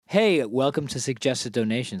Hey, welcome to Suggested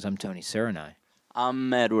Donations. I'm Tony Serenai.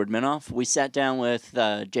 I'm Edward Minoff. We sat down with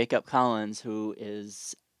Jacob Collins, who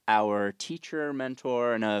is our teacher,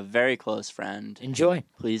 mentor, and a very close friend. Enjoy.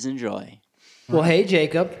 Please enjoy. Well, hey,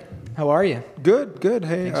 Jacob. How are you? Good, good.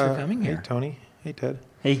 Hey, Thanks for coming here. Hey, Tony. Hey, Ted.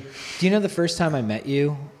 Hey, Do you know the first time I met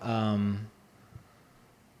you? We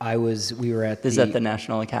were at this is at the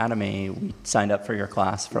National Academy. We signed up for your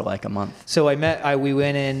class for like a month. So we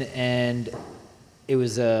went in and it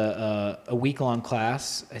was a week-long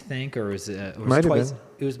class, I think, or it was Might have twice.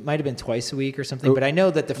 been. Might have been twice a week or something. But I know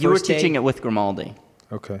that the first You were day teaching it with Grimaldi.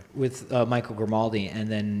 Okay. with Michael Grimaldi, and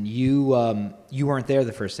then you weren't there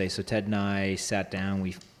the first day. So Ted and I sat down.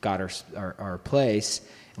 We got our place,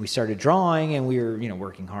 and we started drawing, and we were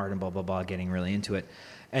working hard and blah blah blah, getting really into it.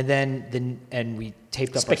 And then we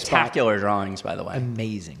taped up Spectacular drawings, by the way.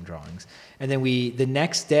 amazing drawings. And then the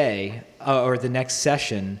next day or the next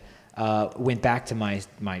session went back to my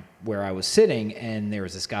where I was sitting, and there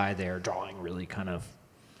was this guy there drawing really kind of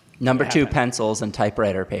Number 2 pencils and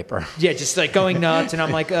typewriter paper. yeah, just like going nuts, and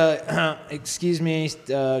I'm like, excuse me,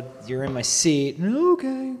 you're in my seat. Okay,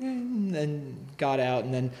 and got out,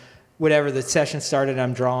 and then whatever, the session started,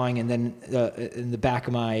 I'm drawing, and then in the back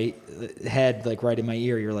of my head, like right in my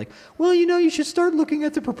ear, you're like, well, you should start looking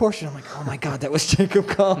at the proportion. I'm like, oh my God, that was Jacob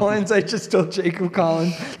Collins. I just told Jacob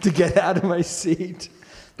Collins to get out of my seat.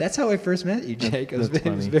 That's how I first met you, Jake. I was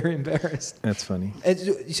very embarrassed. That's funny.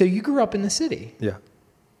 So you grew up in the city? Yeah.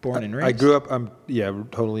 Born and raised? I grew up,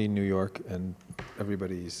 totally in New York, and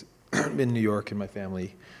everybody's in New York in my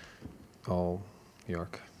family, all New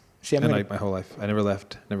York. See, my whole life. I never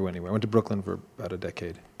left, never went anywhere. I went to Brooklyn for about a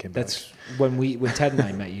decade, came back. That's when Ted and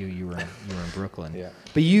I met you. You were in Brooklyn. Yeah.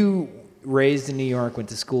 But you raised in New York, went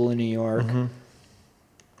to school in New York.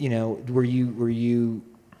 Mm-hmm. Were you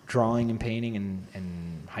drawing and painting in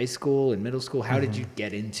high school and middle school? How did you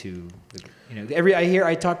get into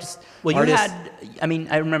I talk to Well, artists.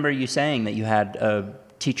 I remember you saying that you had a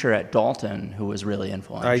teacher at Dalton who was really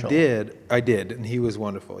influential. I did, and he was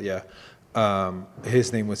wonderful, yeah.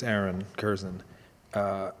 His name was Aaron Curzon,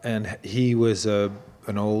 and he was an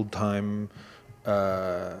old-time,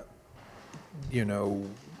 kind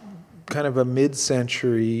of a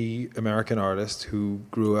mid-century American artist who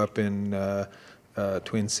grew up in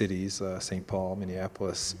Twin Cities, St. Paul,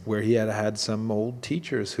 Minneapolis, where he had some old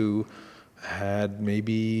teachers who had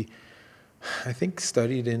maybe, I think,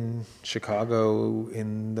 studied in Chicago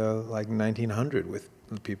in the 1900 with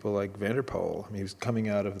people like Vanderpoel. I mean, he was coming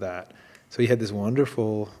out of that. So he had this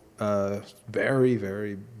wonderful, very,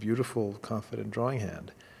 very beautiful, confident drawing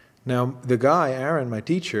hand. Now, the guy, Aaron, my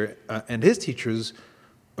teacher, and his teachers,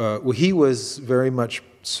 he was very much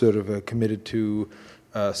sort of committed to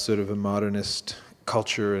sort of a modernist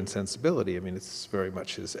culture and sensibility. I mean, it's very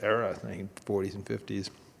much his era, 1940s and 50s.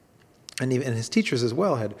 And his teachers as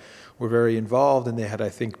well were very involved, and they had, I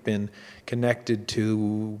think, been connected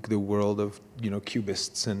to the world of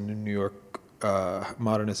Cubists and New York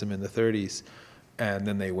modernism in the 30s, and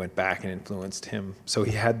then they went back and influenced him. So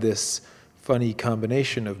he had this funny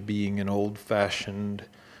combination of being an old-fashioned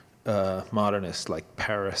modernist, like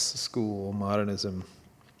Paris school modernism,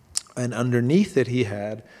 and underneath it he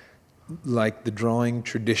had like the drawing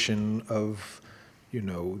tradition of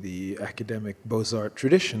the academic Beaux-Arts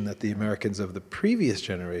tradition that the Americans of the previous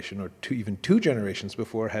generation, or even two generations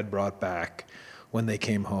before, had brought back when they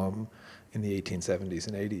came home in the 1870s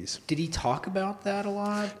and 80s. Did he talk about that a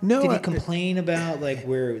lot? No. Did he complain about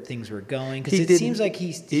where things were going? Because it seems like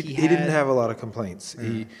he didn't have a lot of complaints.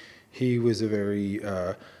 He was a very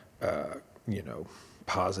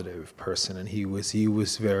positive person, and he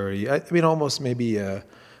was very, almost maybe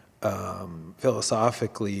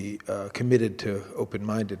philosophically committed to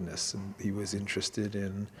open-mindedness, and he was interested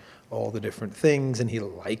in all the different things, and he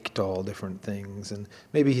liked all different things, and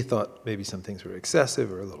maybe he thought maybe some things were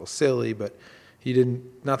excessive or a little silly, but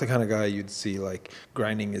not the kind of guy you'd see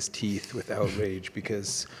grinding his teeth with outrage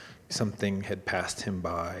because something had passed him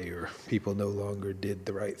by or people no longer did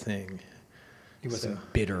the right thing. He wasn't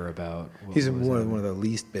bitter about he's one of the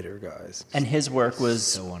least bitter guys. And his work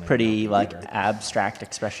was pretty abstract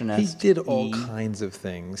expressionist. He did all kinds of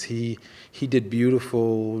things. He did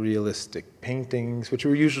beautiful, realistic paintings, which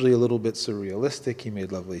were usually a little bit surrealistic. He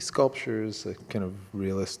made lovely sculptures, kind of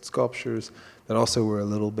realist sculptures that also were a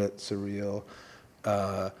little bit surreal.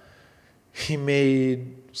 He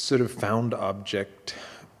made sort of found object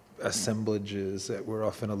assemblages that were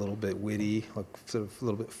often a little bit witty, sort of a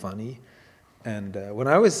little bit funny. And when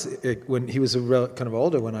he was kind of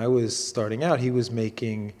older, when I was starting out, he was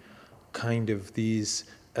making kind of these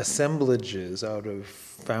assemblages out of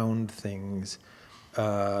found things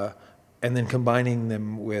and then combining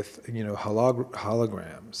them with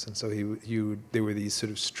holograms, and so there were these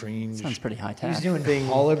sort of strange. Sounds pretty high He tech. was doing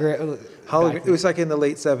hologram. It was like in the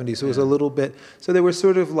late 70s, so it was a little bit. So they were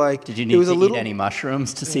sort of like. Did you need to eat any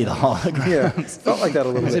mushrooms to see the holograms? Yeah, felt like that a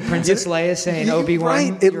little Was bit. it Princess Leia saying, Obi-Wan,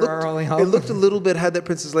 Right. you're our only hologram? It looked a little bit, had that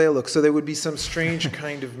Princess Leia look. So there would be some strange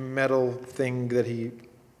kind of metal thing that he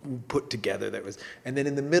put together that was, and then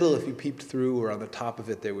in the middle, if you peeped through, or on the top of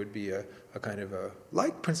it, there would be a kind of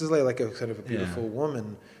like Princess Leia, like a kind of a beautiful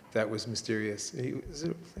woman that was mysterious. It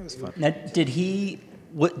was fun. Now, did he,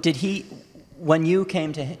 when you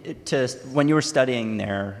came to when you were studying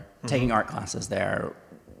there, taking art classes there,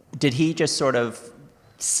 did he just sort of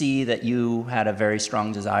see that you had a very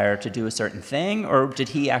strong desire to do a certain thing, or did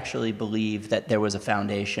he actually believe that there was a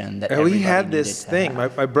foundation that everybody He had needed this to thing.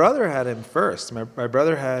 have? My brother had him first. My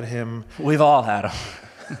brother had him. We've all had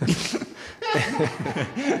him.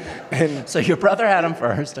 And so your brother had him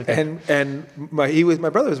first, okay? And my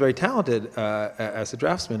brother was very talented as a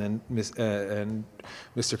draftsman, and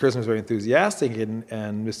Mr. Curzon was very enthusiastic, and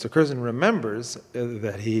Mr. Curzon remembers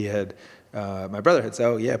that he had my brother had said,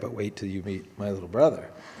 "Oh yeah, but wait till you meet my little brother,"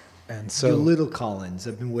 and so You little Collins,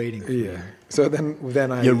 I've been waiting for you. So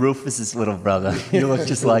then I Your Rufus's little brother. You look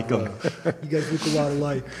just like him. You guys look a lot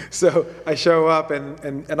alike. So I show up,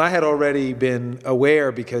 and I had already been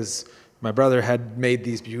aware because my brother had made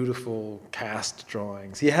these beautiful cast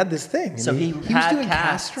drawings. He had this thing. So he was had doing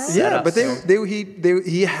cast cast drawings? set Yeah, up but there.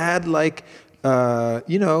 he had like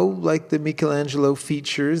like the Michelangelo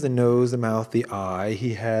features, the nose, the mouth, the eye.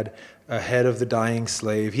 He had a head of the dying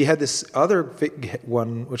slave. He had this other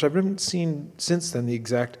one, which I've never seen since then.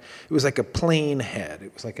 It was like a plain head.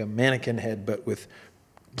 It was like a mannequin head, but with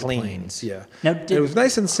planes. Yeah. Now, And it was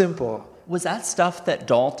nice and simple. Was that stuff that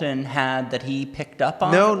Dalton had that he picked up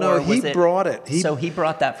on? No, or he was brought it. So he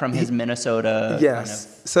brought that from his Minnesota. Yes.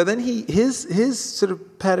 Kind So then his sort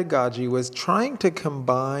of pedagogy was trying to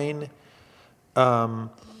combine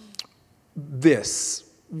this,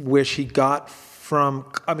 which he got from.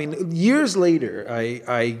 I mean, years later,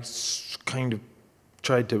 I kind of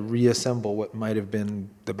tried to reassemble what might have been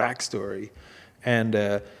the backstory,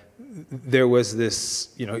 and there was this,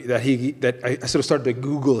 that I sort of started to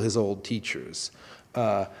Google his old teachers.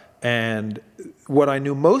 And what I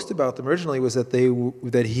knew most about them originally was that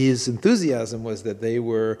that his enthusiasm was that they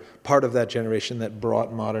were part of that generation that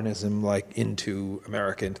brought modernism into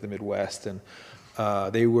America, into the Midwest, and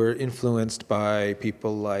they were influenced by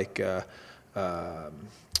people like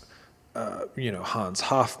Hans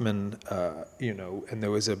Hofmann, and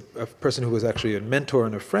there was a person who was actually a mentor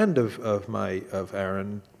and a friend of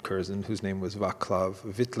Aaron Curzon, whose name was Vaclav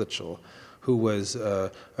Vitlichel, who was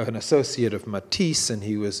an associate of Matisse, and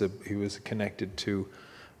he was connected to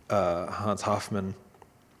Hans Hofmann.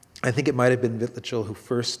 I think it might have been Vitlichel who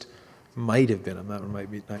first might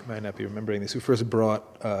not be remembering this, who first brought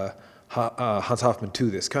Hans Hofmann to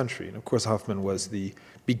this country. And of course, Hofmann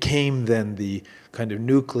became then the kind of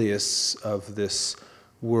nucleus of this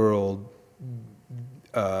world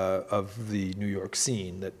of the New York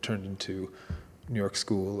scene that turned into New York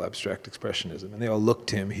School abstract expressionism, and they all looked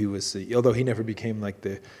to him. He was although he never became like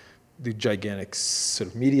the gigantic sort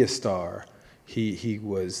of media star, he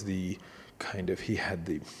was the kind of, he had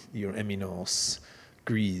the éminence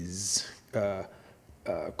grise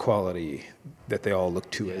quality that they all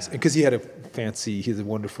looked to as, because he had he has a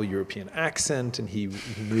wonderful European accent, and he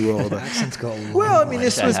knew all the Accents go long. Well, I mean,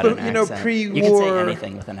 this was pre-war. You can say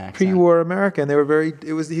anything with an accent. Pre-war America, and they were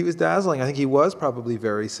he was dazzling. I think he was probably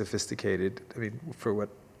very sophisticated. I mean, for what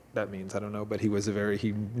that means, I don't know, but he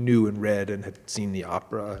knew and read and had seen the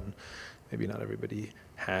opera, and maybe not everybody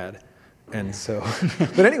had. And so,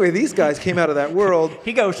 but anyway, these guys came out of that world.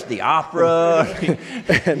 He goes to the opera.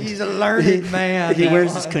 He's a learned man. He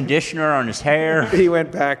wears his conditioner on his hair. He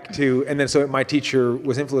went back to, and then so my teacher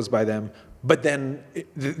was influenced by them. But then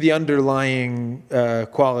the underlying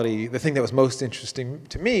quality, the thing that was most interesting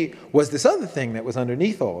to me, was this other thing that was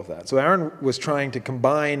underneath all of that. So Aaron was trying to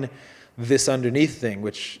combine this underneath thing,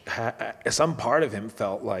 which some part of him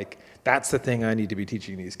felt like, that's the thing I need to be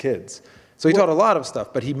teaching these kids. So he taught a lot of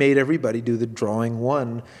stuff, but he made everybody do the drawing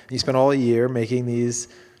one. He spent all year making these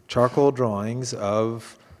charcoal drawings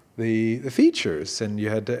of the features, and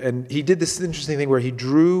he did this interesting thing where he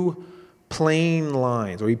drew plain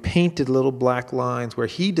lines, or he painted little black lines where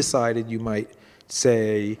he decided you might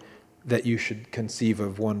say that you should conceive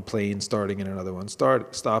of one plane starting and another one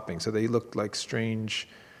stopping. So they looked like strange.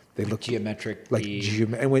 They looked geometric,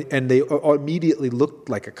 and they immediately looked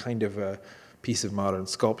like a kind of a piece of modern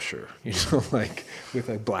sculpture, like with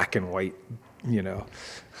a black and white,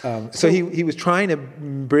 So he was trying to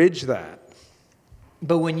bridge that.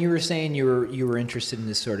 But when you were saying you were interested in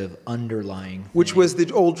this sort of underlying Which thing, was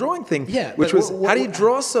the old drawing thing. Yeah, Which but was, how do you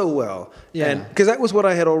draw so well? Yeah. Because that was what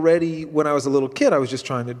I had already, when I was a little kid, I was just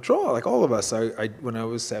trying to draw, like all of us. When I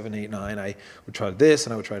was 7, 8, 9, I would try this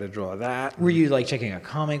and I would try to draw that. were you like checking out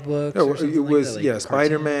comic books? No, or something it like was that, like yeah, cartoons?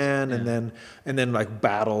 Spider-Man, Yeah. and then like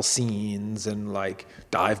battle scenes and like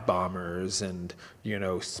dive bombers and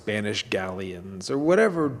Spanish galleons or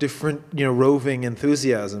whatever different roving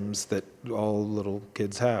enthusiasms that all little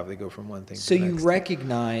kids have. They go from one thing So to the you next.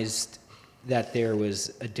 recognized that there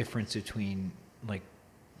was a difference between like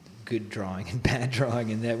good drawing and bad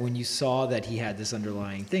drawing, and that when you saw that he had this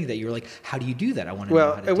underlying thing, that you were like, how do you do that? I want to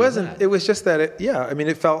know how to It do wasn't. that. It was just that.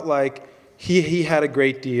 It felt like he had a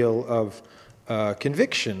great deal of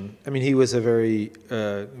conviction. I mean, he was a very.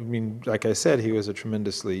 Like I said, he was a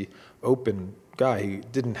tremendously open guy. He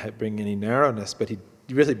didn't bring any narrowness, but he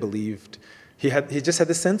really believed. He just had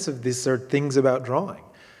the sense of these sort of things about drawing,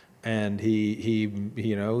 and he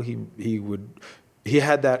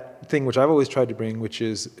had that thing which I've always tried to bring, which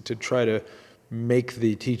is to try to make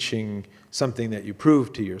the teaching something that you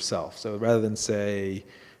prove to yourself. So rather than say,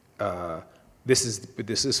 this is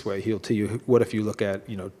this way, he'll tell you, what if you look at,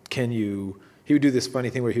 can you, he would do this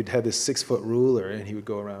funny thing where he'd have this 6-foot ruler and he would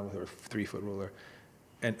go around with a 3-foot ruler.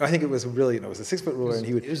 And I think it was really, it was a 6-foot ruler, and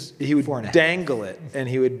he would 4.5. dangle it, and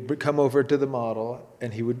he would come over to the model,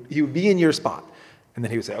 and he would be in your spot. And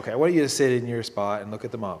then he would say, okay, I want you to sit in your spot and look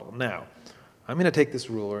at the model. Now, I'm going to take this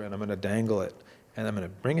ruler and I'm going to dangle it and I'm going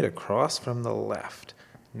to bring it across from the left.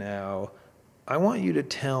 Now, I want you to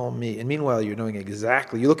tell me, and meanwhile you're knowing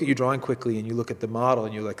exactly, you're drawing quickly and you look at the model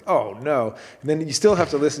and you're like, oh no. And then you still have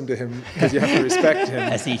to listen to him because you have to respect him.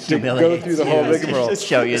 As he to go humiliates through the you, whole as he rigmarole. just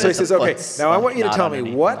show you So he that the says, okay, foot's now I want you to not tell me,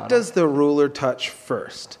 underneath the what model. does the ruler touch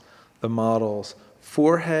first? The model's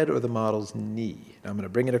forehead or the model's knee? Now I'm going to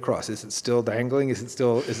bring it across. Is it still dangling? Is it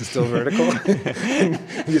still vertical? And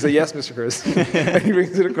you say, yes, Mr. Cruz. And he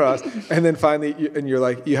brings it across. And then finally, you're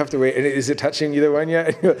like, you have to wait. And is it touching either one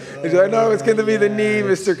yet? And you're like, no, it's going to be the knee,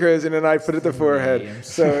 Mr. Cruz. And then I put it the forehead.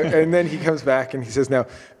 So, and then he comes back and he says, no.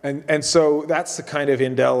 And so that's the kind of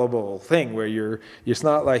indelible thing where it's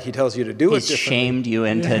not like he tells you to do it He's differently. shamed you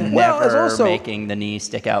into Well, it's never also- making the knee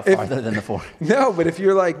stick out farther than the forehead. No, but if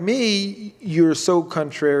you're like me, you're so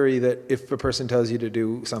contrary that if a person tells you to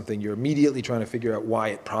do something, you're immediately trying to figure out why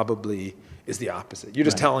it probably is the opposite. You're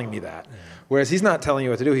just telling me that. Whereas he's not telling you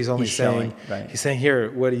what to do. He's only He's saying, showing, right. he's saying,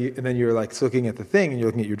 here, what do you, and then you're like looking at the thing and you're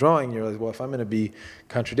looking at your drawing and you're like, well, if I'm going to be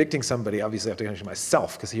contradicting somebody, obviously I have to contradict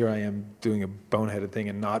myself because here I am doing a boneheaded thing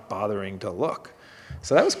and not bothering to look.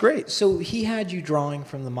 So that was great. So he had you drawing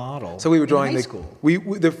from the model. So we were drawing in high the school.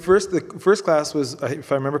 the first class was,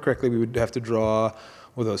 if I remember correctly, we would have to draw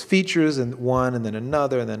with those features and one and then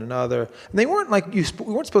another and then another. And they weren't like we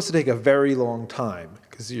weren't supposed to take a very long time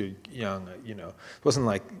because you're young, It wasn't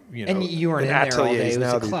like And you weren't in there all day, it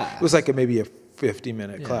was a class. It was like maybe a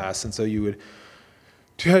 50-minute class, and so you would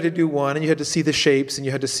try to do one, and you had to see the shapes, and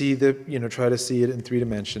you had to see try to see it in 3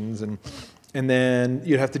 dimensions, and then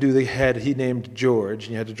you'd have to do the head. He named George,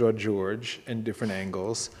 and you had to draw George in different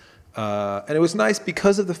angles. And it was nice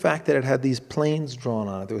because of the fact that it had these planes drawn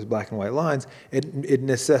on it. There was black and white lines.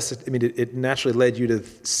 It naturally led you to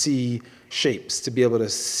see shapes, to be able to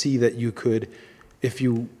see that you could, if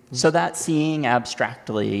you. So that seeing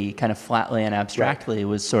abstractly, kind of flatly and abstractly,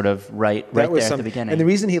 was sort of right That was there at the beginning. And the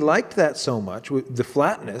reason he liked that so much, the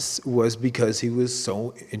flatness, was because he was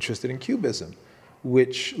so interested in Cubism,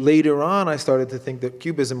 which later on I started to think that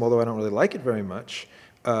Cubism, although I don't really like it very much,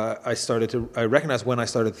 I recognized when I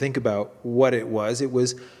started to think about what it was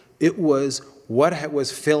what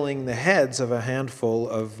was filling the heads of a handful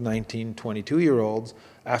of 19, 22-year-olds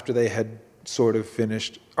after they had sort of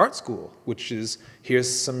finished art school, which is, here's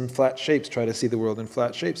some flat shapes, try to see the world in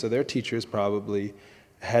flat shapes. So their teachers probably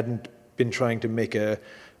hadn't been trying to make a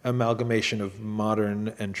amalgamation of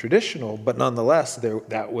modern and traditional, but nonetheless,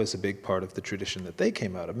 that was a big part of the tradition that they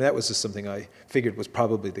came out of. I mean, that was just something I figured was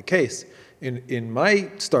probably the case. In my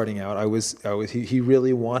starting out, he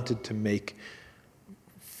really wanted to make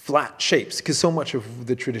flat shapes, because so much of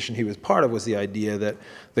the tradition he was part of was the idea that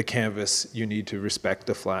the canvas, you need to respect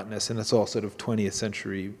the flatness, and it's all sort of 20th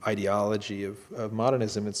century ideology of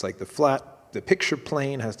modernism. It's like the picture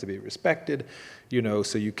plane has to be respected,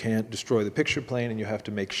 so you can't destroy the picture plane, and you have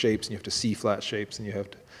to make shapes, and you have to see flat shapes, and you have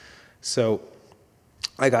to. So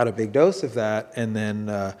I got a big dose of that, and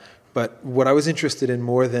then. But what I was interested in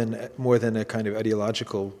more than a kind of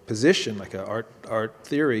ideological position, like an art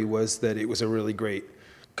theory, was that it was a really great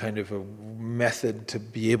kind of a method to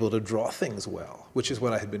be able to draw things well, which is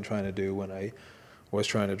what I had been trying to do when was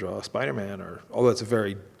trying to draw Spider-Man, or although it's a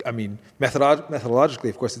very, I mean, methodologically,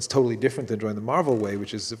 of course, it's totally different than drawing the Marvel way,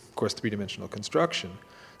 which is, of course, three-dimensional construction.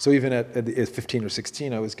 So even at 15 or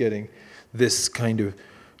 16, I was getting this kind of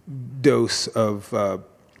dose of,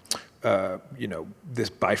 this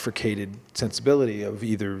bifurcated sensibility of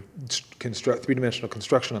either three-dimensional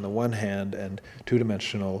construction on the one hand and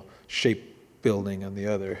two-dimensional shape building on the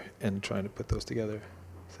other, and trying to put those together.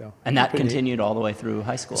 So, and that continued all the way through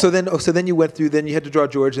high school. So then you went through. Then you had to draw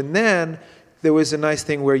George, and then there was a nice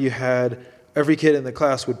thing where you had every kid in the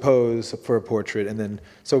class would pose for a portrait, and then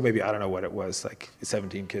so maybe I don't know what it was, like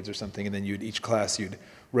 17 kids or something, and then each class you'd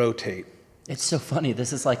rotate. It's so funny.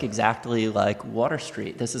 This is like exactly like Water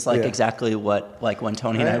Street. This is like exactly what, like when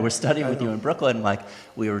Tony and I were studying with you in Brooklyn, like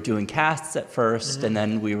we were doing casts at first, and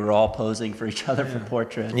then we were all posing for each other for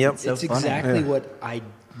portraits. Yep. It's so It's funny. exactly what I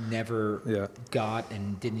never got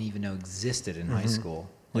and didn't even know existed in high school.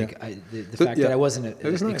 Like the fact that I wasn't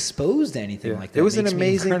was nice. exposed to anything like that. It was an makes me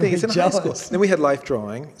amazing thing. It's in incredibly high school. jealous. Then we had life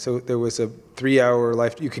drawing. So there was a 3-hour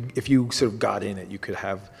life. You could, if you sort of got in it, you could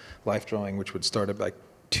have life drawing, which would start at like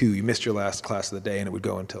 2. You missed your last class of the day, and it would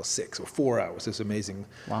go until 6 or 4 hours. This amazing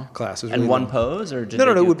class. It was And really one long. pose, or did No,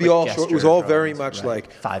 they it do would be quick all short. It was gesture all very drawings? much Right.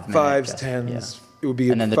 like 5-minute 5s, gesture, 10s. It would be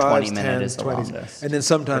And then the 5s, 20-minute 10s, is the 20s. longest. And then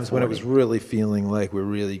sometimes The when it was 40. really feeling like we're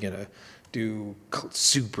really going to do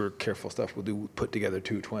super careful stuff, we'll put together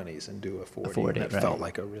 2 20s and do a 40. 40, and that right. felt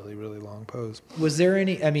like a really, really long pose. Was there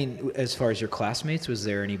any? I mean, as far as your classmates, was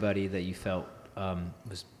there anybody that you felt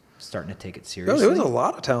was starting to take it No, seriously? there was a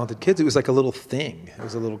lot of talented kids. It was like a little thing. It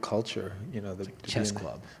was a little culture, the chess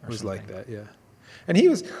club It or was like something. that, yeah. And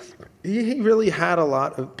he really had a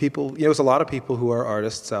lot of people. There was a lot of people who are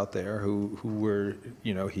artists out there who were,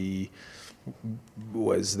 he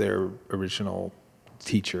was their original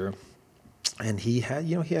teacher, and he had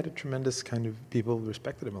a tremendous kind of people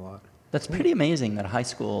respected him a lot. That's pretty amazing that a high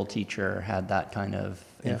school teacher had that kind of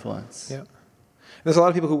influence. Yeah. There's a lot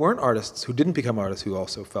of people who weren't artists, who didn't become artists, who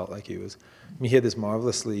also felt like he was. I mean, he had this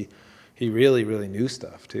he really, really knew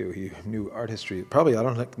stuff, too. He knew art history. Probably, I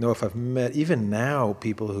don't know if I've met, even now,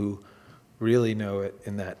 people who really know it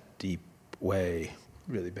in that deep way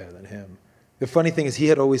really better than him. The funny thing is he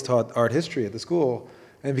had always taught art history at the school,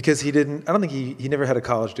 and because I don't think he never had a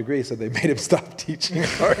college degree, so they made him stop teaching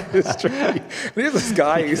art history. There's this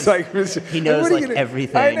guy who's like... He knows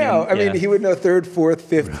everything. I know. And, I mean, he would know 3rd, 4th,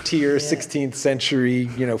 5th tier, 16th century,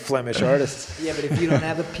 Flemish artists. Yeah, but if you don't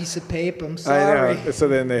have a piece of paper, I'm sorry. I know. So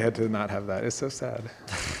then they had to not have that. It's so sad.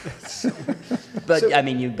 But, I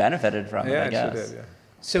mean, you benefited from it, I guess. Sure did, yeah.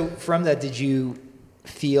 So from that, did you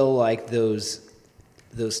feel like those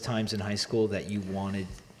times in high school that you wanted?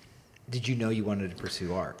 Did you know you wanted to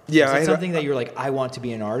pursue art? Yeah, Was it something that you were like, I want to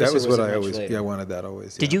be an artist? That was or what it I much always... later? Yeah, I wanted that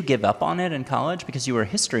always. Did you give up on it in college? Because you were a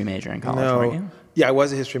history major in college, No. weren't you? Yeah, I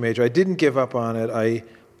was a history major. I didn't give up on it.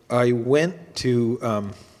 I went to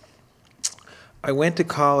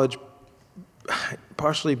college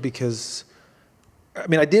partially because, I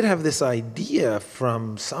mean, I did have this idea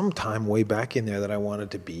from some time way back in there that I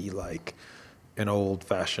wanted to be like an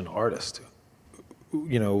old-fashioned artist,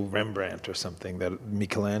 Rembrandt or something, that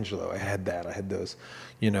Michelangelo. I had that. I had those,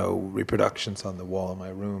 reproductions on the wall in my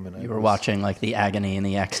room, and You were watching like the agony and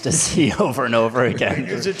the ecstasy over and over again.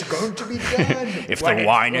 Is it going to be done? If the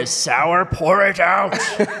wine is sour, pour it out.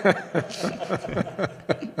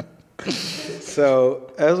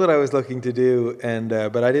 So that's what I was looking to do, and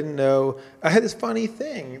but I didn't know. I had this funny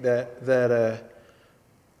thing that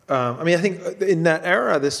I mean, I think in that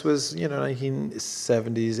era, this was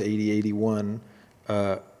 1970s, 80, 81,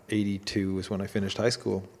 82 was when I finished high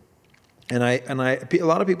school, and a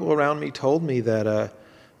lot of people around me told me that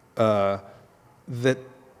that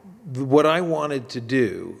what I wanted to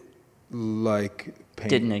do, like paint,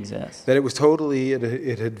 Didn't exist. that it was totally,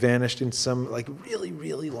 it had vanished in some like really,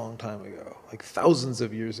 really long time ago, like thousands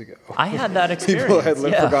of years ago. I had that experience. People had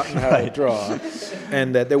yeah. forgotten how to draw,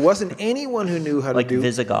 and that there wasn't anyone who knew how Like to do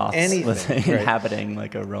Visigoths anything. was right? inhabiting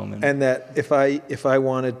like a Roman. And that if I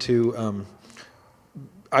wanted to,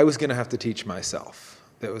 I was going to have to teach myself.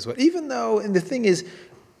 That was what. Even though, and the thing is,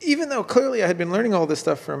 even though clearly I had been learning all this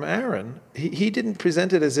stuff from Aaron, he didn't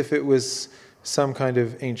present it as if it was some kind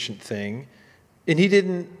of ancient thing, and he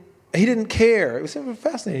didn't care. It was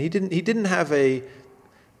fascinating. He didn't have a.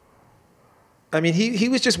 I mean, he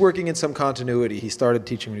was just working in some continuity. He started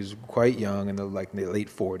teaching when he was quite young, in the late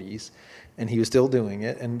 40s, and he was still doing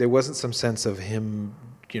it. And there wasn't some sense of him,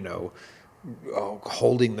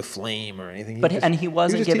 holding the flame or anything. He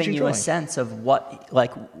wasn't giving teaching you drawing. a sense of what,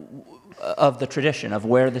 of the tradition of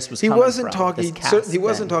where this was He coming wasn't from. talking. this cast He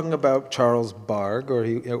wasn't thing. talking about Charles Barg,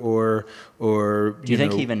 or Do you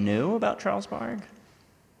think he even knew about Charles Barg?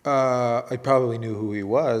 I probably knew who he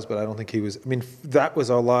was, but I don't think he was. I mean, that was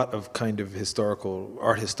a lot of kind of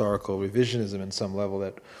art historical revisionism in some level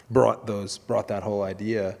that brought that whole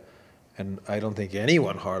idea. And I don't think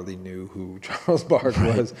anyone hardly knew who Charles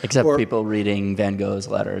Bargue was, Except people reading Van Gogh's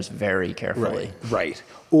letters very carefully. Right.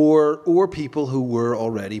 Or people who were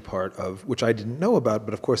already part of, which I didn't know about,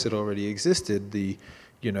 but of course it already existed. The,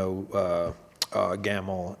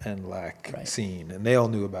 Gamel and Lack scene, and they all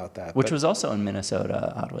knew about that. Which was also in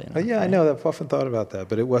Minnesota, oddly enough. Yeah, right? I know. I've often thought about that,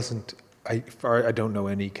 but it wasn't. I don't know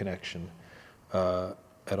any connection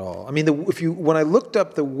at all. I mean, when I looked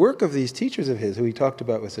up the work of these teachers of his, who he talked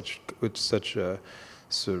about with such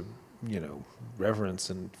sort of reverence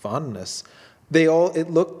and fondness, it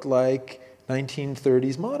looked like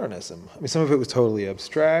 1930s modernism. I mean, some of it was totally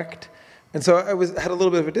abstract, and so I had a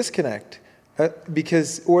little bit of a disconnect.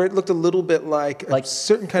 Or it looked a little bit like a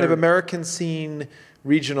certain kind of American scene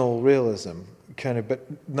regional realism, kind of, but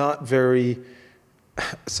not very.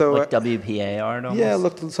 So like WPA art almost? Yeah, it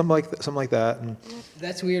looked something like that. And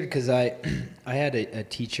that's weird because I had a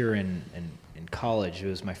teacher in college. It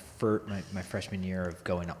was my freshman year of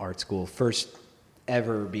going to art school, first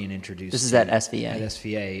ever being introduced. This is at SVA. At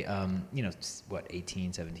SVA,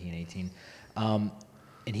 17, 18.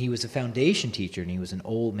 And he was a foundation teacher, and he was an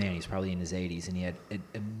old man. He's probably in his 80s, and he had an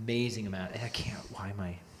amazing amount. I can't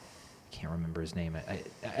remember his name.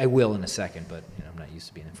 I will in a second, but I'm not used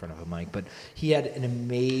to being in front of a mic. But he had an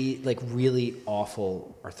really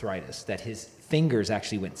awful arthritis that his fingers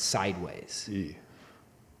actually went sideways. Yeah.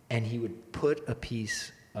 And he would put a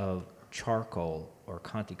piece of charcoal or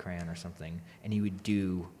Conti crayon or something, and he would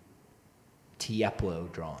do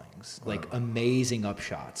Tiepolo drawings, like amazing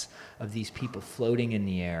upshots of these people floating in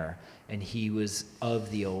the air, and he was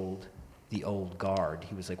of the old guard.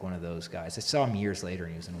 He was like one of those guys. I saw him years later,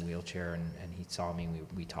 and he was in a wheelchair, and he saw me, and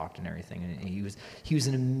we talked and everything, and he was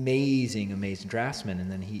an amazing draftsman.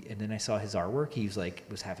 And then I saw his artwork. He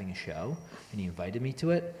was having a show, and he invited me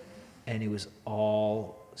to it, and it was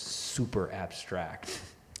all super abstract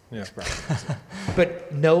expressionism,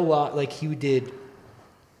 but he did.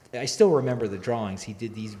 I still remember the drawings. He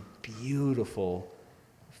did these beautiful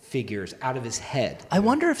figures out of his head. I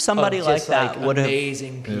wonder if somebody like that would have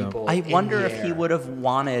amazing people. I wonder if he would have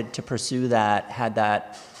wanted to pursue that had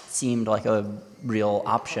that seemed like a real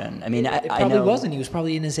option. I mean, it probably wasn't. He was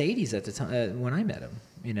probably in his 80s at the time when I met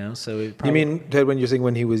him. So it probably, you mean, Ted, when you're saying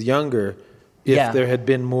when he was younger, if there had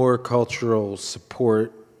been more cultural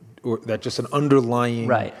support, or that just an underlying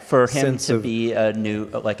for him to be a new,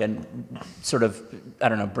 like a sort of, I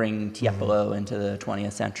don't know, bring Tiepolo into the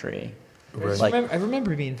 20th century. Right. I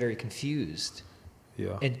remember being very confused.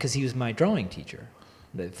 Yeah. And because he was my drawing teacher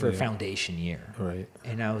for foundation year. Right.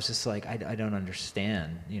 And I was just like, I don't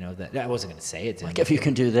understand. That I wasn't going to say it to him. Like, if you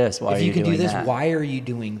can do this, why are you doing that? If you can do this, why are you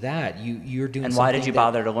doing that? You're doing. And why did you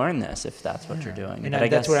bother to learn this if that's what you're doing?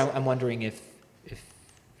 And that's what I'm wondering if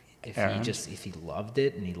he loved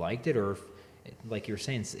it and he liked it, or if, like you were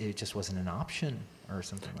saying, it just wasn't an option or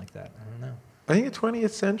something like that. I don't know. I think the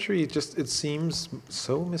 20th century it seems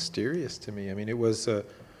so mysterious to me. I mean, it was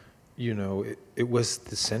it was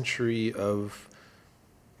the century of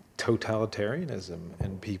totalitarianism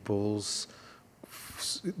and people's.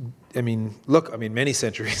 I mean, many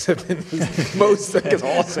centuries have been most, I guess,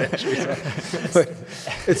 all centuries. But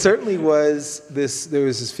it certainly was this. There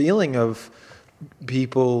was this feeling of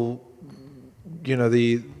people,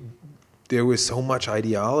 there was so much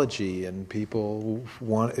ideology, and people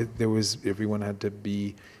everyone had to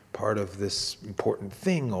be part of this important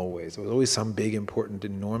thing always. There was always some big, important,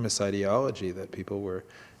 enormous ideology that people were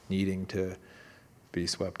needing to be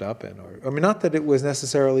swept up in. Not that it was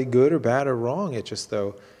necessarily good or bad or wrong, it just,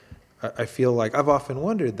 though, I feel like I've often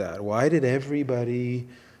wondered that. Why did everybody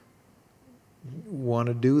want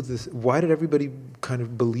to do this? Why did everybody kind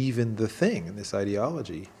of believe in the thing, in this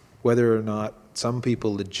ideology? Whether or not some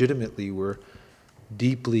people legitimately were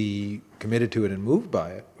deeply committed to it and moved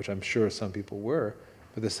by it, which I'm sure some people were,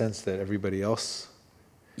 but the sense that everybody else...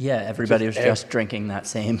 Yeah, everybody was just drinking that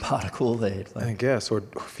same pot of Kool-Aid. I guess, or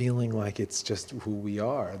feeling like it's just who we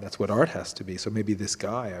are. That's what art has to be. So maybe this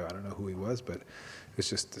guy, I don't know who he was, but it's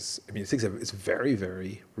just this, it's very,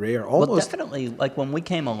 very rare. Almost. Well, definitely, like when we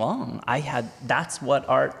came along, that's what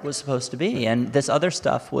art was supposed to be. And this other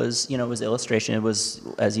stuff was, was illustration. It was,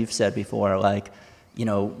 as you've said before,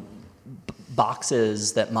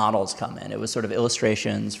 boxes that models come in. It was sort of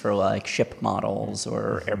illustrations for like ship models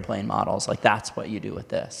or airplane models. Like, that's what you do with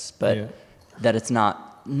this. But that it's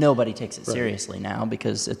not, nobody takes it seriously now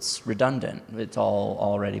because it's redundant. It's all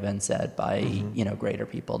already been said by, greater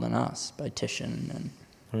people than us, by Titian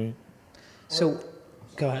and... So,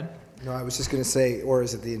 go ahead. No, I was just going to say, or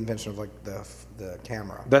is it the invention of like the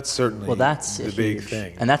camera? That's certainly Well, that's the a big huge,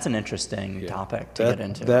 thing. and that's an interesting Yeah. topic to That- get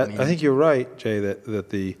into. That, mean, I think you're right, Jay, that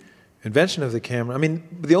the invention of the camera, I mean,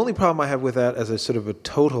 the only problem I have with that as a sort of a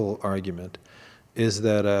total argument is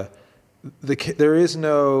that there is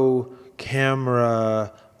no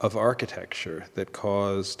camera of architecture that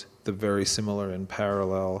caused the very similar and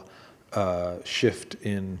parallel shift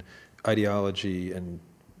in ideology and,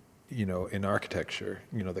 in architecture.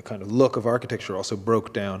 The kind of look of architecture also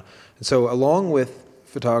broke down. And so along with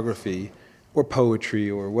photography or poetry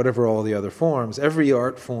or whatever all the other forms, every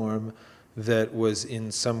art form that was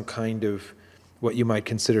in some kind of what you might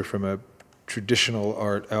consider from a traditional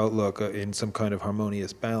art outlook in some kind of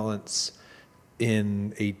harmonious balance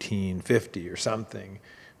in 1850 or something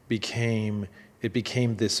became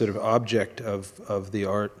this sort of object of the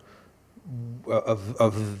art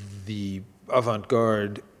of the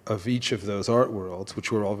avant-garde of each of those art worlds,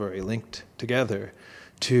 which were all very linked together,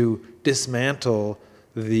 to dismantle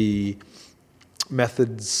the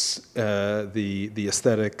methods, the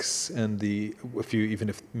aesthetics, and even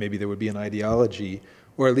if maybe there would be an ideology,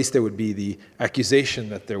 or at least there would be the accusation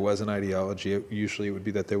that there was an ideology. Usually it would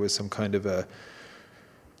be that there was some kind of a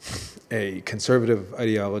conservative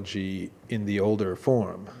ideology in the older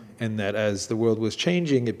form, and that as the world was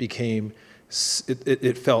changing,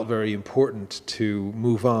 it felt very important to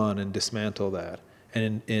move on and dismantle that.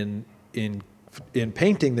 And in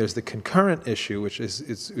painting, there's the concurrent issue, which is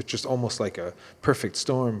it's just almost like a perfect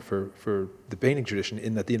storm for the painting tradition,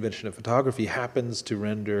 in that the invention of photography happens to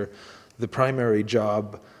render the primary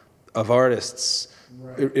job of artists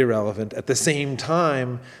irrelevant, at the same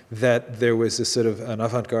time that there was a sort of an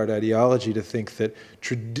avant-garde ideology to think that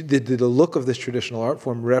the look of this traditional art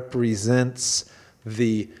form represents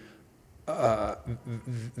the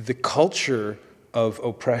culture of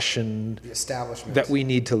oppression, The establishment. that we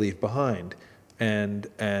need to leave behind. And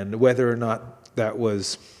whether or not that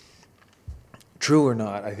was true or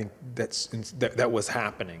not, I think that was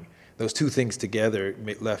happening. Those two things together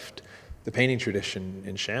left the painting tradition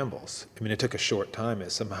in shambles. I mean, it took a short time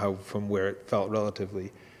somehow from where it felt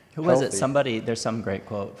relatively who was it? healthy. There's some great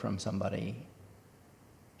quote from somebody.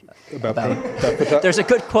 About There's a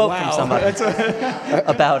good quote from somebody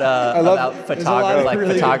about photography. Like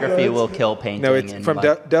really good photography quotes. will kill painting. No, it's and from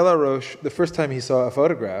like, Delaroche. The first time he saw a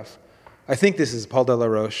photograph, I think this is Paul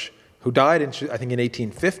Delaroche, who died in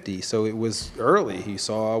 1850. So it was early. He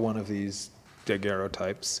saw one of these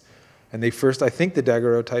daguerreotypes, and I think the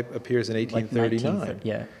daguerreotype appears in 1839.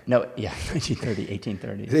 1830.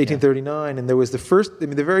 1839, and there was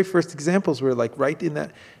the very first examples were like right in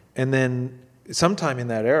that, and then sometime in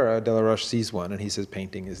that era, Delaroche sees one and he says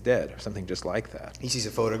painting is dead, or something just like that. He sees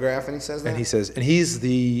a photograph and he says that? And he says,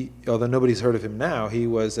 and although nobody's heard of him now, he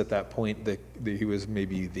was at that point, he was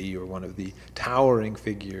maybe or one of the towering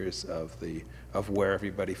figures of where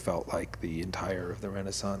everybody felt like the entire of the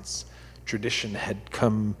Renaissance tradition had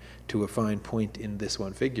come to a fine point in this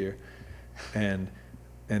one figure. And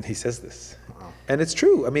he says this. Wow. And it's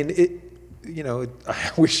true. I mean, I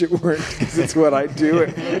wish it weren't, because it's what I do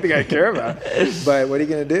and everything I care about. But what are you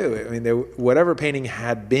going to do? I mean, whatever painting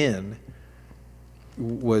had been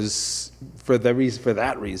was for that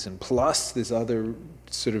reason, plus this other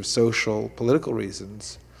sort of social, political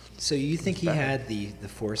reasons. So you think he had the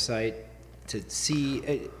foresight to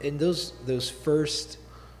see, and those first,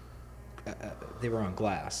 they were on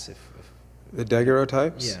glass. The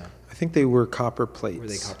daguerreotypes? Yeah. I think they were copper plates. Were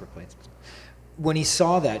they copper plates? When he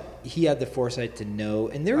saw that, he had the foresight to know,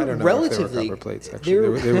 and they were I don't know relatively. if they were copper plates,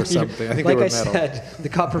 actually. They were something. I think like they were I metal. said, the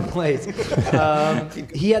copper plates.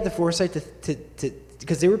 He had the foresight to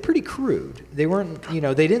because they were pretty crude. They weren't,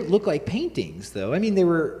 they didn't look like paintings, though. I mean, they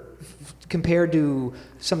were compared to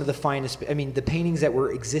some of the finest. I mean, the paintings that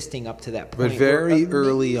were existing up to that point. But very were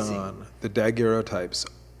early amazing. on, the daguerreotypes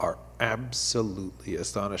are absolutely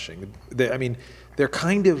astonishing. They're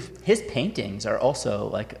kind of... his paintings are also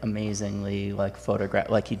like amazingly like photograph.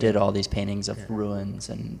 Like he did all these paintings of ruins,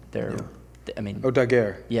 and they're. Yeah. I mean. Oh,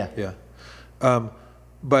 Daguerre. Yeah. Yeah.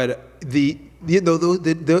 But the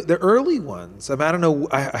early ones, I don't know,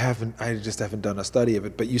 I just haven't done a study of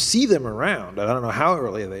it, but you see them around. I don't know how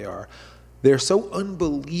early they are. They're so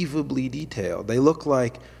unbelievably detailed. They look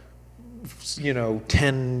like,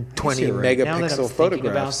 10, 20 You're right. megapixel Now that I'm photographs. thinking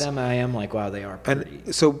about them, I am like, wow, they are pretty.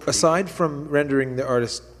 And so aside from rendering the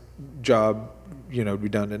artist's job,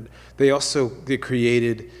 redundant, they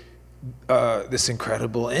created this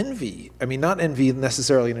incredible envy. I mean, not envy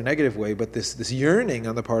necessarily in a negative way, but this yearning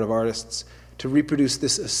on the part of artists to reproduce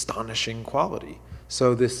this astonishing quality.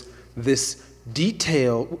 So this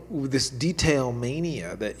detail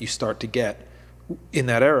mania that you start to get in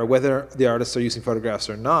that era, whether the artists are using photographs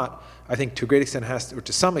or not, I think to a great extent or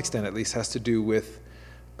to some extent at least, has to do with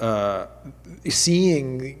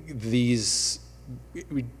seeing these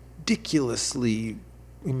ridiculously,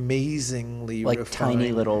 amazingly like refined,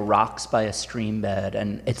 tiny little rocks by a stream bed,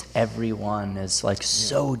 and it's everyone is like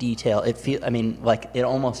so detailed. It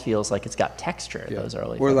almost feels like it's got texture. Those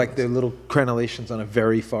early or photos. like the little crenellations on a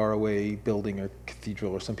very far away building or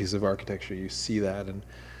cathedral or some piece of architecture. You see that, and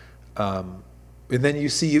then you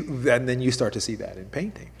start to see that in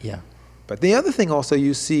painting. Yeah. But the other thing also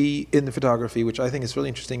you see in the photography, which I think is really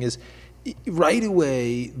interesting, is right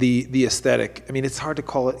away the aesthetic. I mean, it's hard to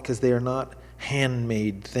call it because they are not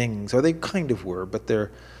handmade things, or they kind of were, but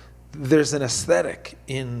there's an aesthetic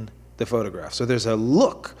in the photograph. So there's a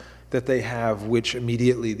look that they have which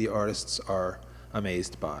immediately the artists are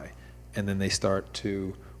amazed by, and then they start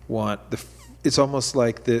to want it's almost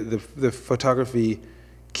like the photography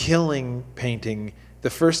killing painting.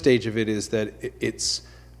 The first stage of it is that it's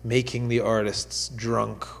making the artists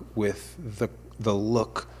drunk with the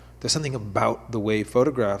look. There's something about the way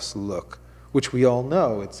photographs look, which we all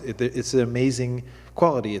know. It's an amazing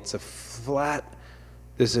quality. It's a flat,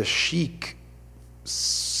 there's a chic,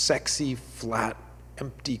 sexy, flat,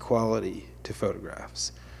 empty quality to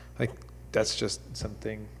photographs. Like, that's just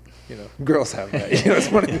something, girls have that.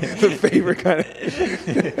 It's one of the favorite kind of...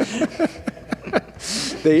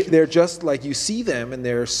 They're just like, you see them and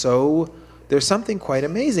there's something quite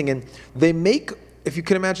amazing. And they make, if you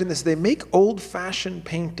can imagine this, they make old-fashioned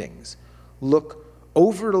paintings look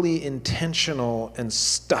overly intentional and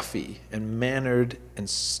stuffy and mannered and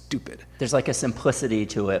stupid. There's like a simplicity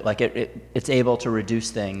to it. Like it's able to reduce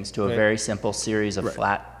things to a very simple series of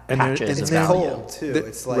flat patches it's of value. cold too.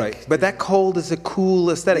 It's like right, but that cold is a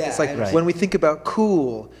cool aesthetic. Yeah, it's like when we think about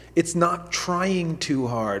cool, it's not trying too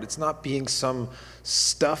hard. It's not being some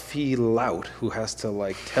stuffy lout who has to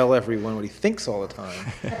like tell everyone what he thinks all the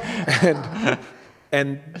time.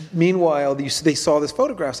 And meanwhile, they saw these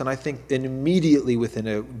photographs, and I think, and immediately within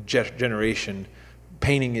a generation,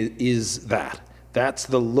 painting is that. That's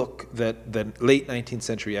the look that the late 19th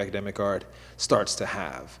century academic art starts to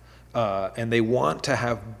have. And they want to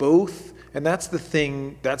have both, and that's the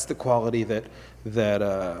thing, that's the quality that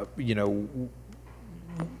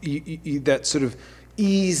sort of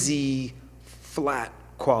easy, flat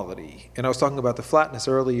quality. And I was talking about the flatness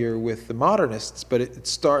earlier with the modernists, but it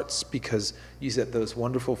starts because you get those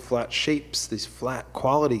wonderful flat shapes, these flat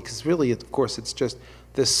quality, because really, of course, it's just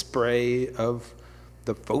the spray of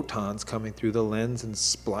the photons coming through the lens and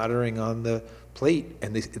splattering on the plate,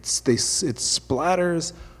 and it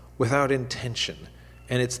splatters without intention.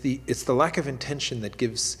 And it's the lack of intention that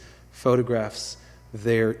gives photographs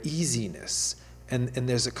their easiness. And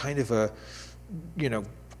there's a kind of a,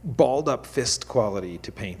 balled up fist quality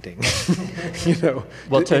to painting.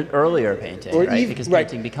 Well, to earlier painting, right? Even, because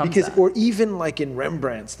painting becomes that. Or even like in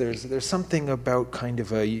Rembrandt's, there's something about kind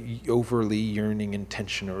of a overly yearning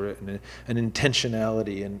intention or an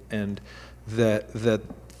intentionality, and that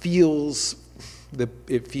feels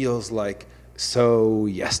like so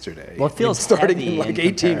yesterday. Well, it feels starting heavy in like in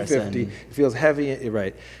 1850. comparison. It feels heavy,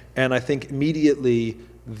 right? And I think immediately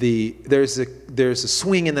there's a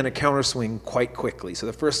swing and then a counter swing quite quickly. So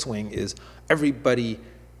the first swing is everybody,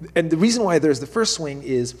 and the reason why there's the first swing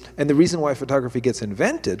is, and the reason why photography gets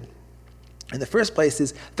invented in the first place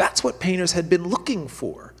is that's what painters had been looking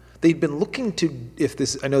for. They'd been looking to,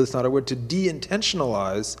 I know that's not a word, to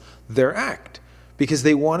de-intentionalize their act, because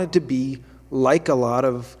they wanted to be like a lot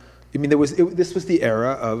of, this was the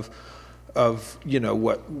era of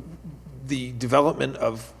the development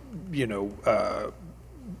of,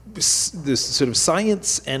 this sort of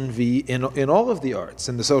science envy in all of the arts.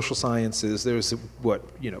 In the social sciences, there's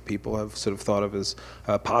what people have sort of thought of as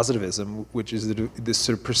positivism, which is this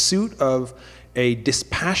sort of pursuit of a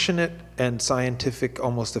dispassionate and scientific,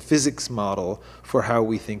 almost a physics model for how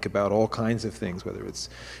we think about all kinds of things, whether it's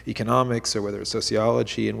economics or whether it's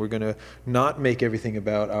sociology, and we're going to not make everything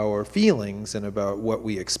about our feelings and about what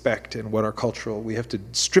we expect and what our cultural, we have to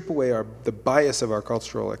strip away the bias of our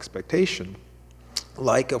cultural expectation.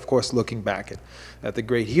 Like, of course, looking back at the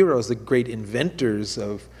great heroes, the great inventors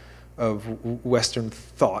of Western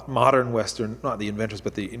thought, modern Western, not the inventors,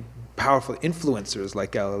 but the powerful influencers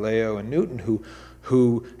like Galileo and Newton,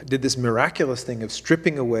 who did this miraculous thing of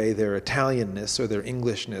stripping away their Italianness or their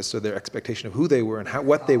Englishness or their expectation of who they were and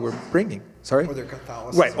what they were bringing. Sorry? Or their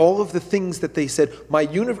Catholicism. Right, all of the things that they said,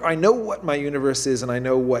 I know what my universe is, and I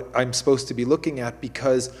know what I'm supposed to be looking at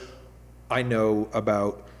because I know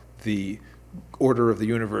about the order of the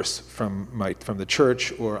universe from the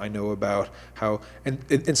church, or I know about how,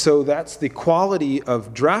 and so that's the quality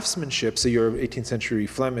of draftsmanship. So you're 18th century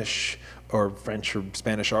Flemish or French or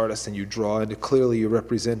Spanish artist, and you draw, and clearly you're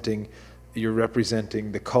representing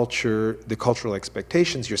the culture, the cultural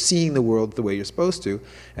expectations. You're seeing the world the way you're supposed to.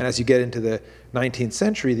 And as you get into the 19th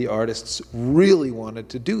century, the artists really wanted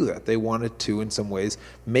to do that. They wanted to, in some ways,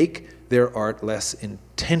 make their art less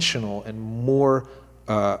intentional and more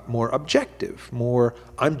objective. More,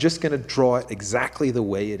 I'm just going to draw it exactly the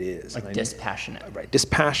way it is. Like dispassionate. Right,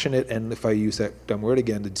 dispassionate, and if I use that dumb word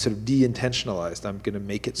again, sort of de-intentionalized. I'm going to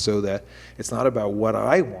make it so that it's not about what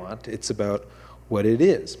I want, it's about what it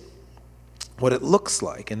is, what it looks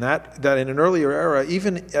like. And that in an earlier era,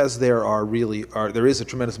 even as there is a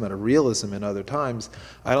tremendous amount of realism in other times,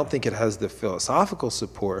 I don't think it has the philosophical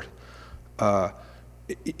support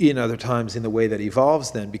in other times in the way that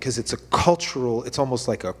evolves then, because it's a cultural, it's almost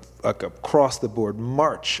like a across-the-board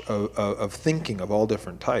march of thinking of all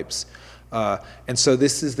different types. And so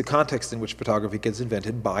this is the context in which photography gets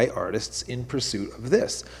invented by artists in pursuit of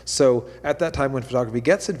this. So at that time when photography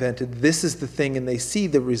gets invented, this is the thing, and they see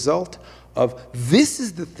the result of this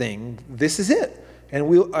is the thing, this is it.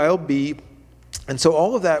 And so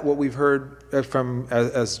all of that, what we've heard from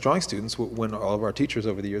as drawing students, when all of our teachers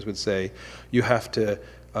over the years would say, you have to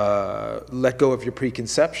let go of your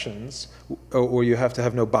preconceptions, or you have to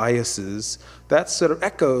have no biases. That sort of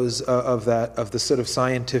echoes of the sort of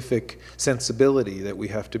scientific sensibility that we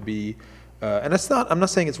have to be. And I'm not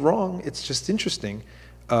saying it's wrong. It's just interesting.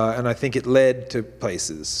 And I think it led to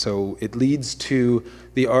places. So it leads to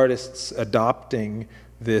the artists adopting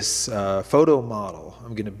this photo model.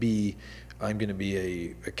 I'm going to be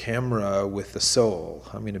a camera with a soul.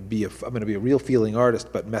 I'm going to be a real feeling artist,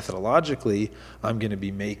 but methodologically, I'm going to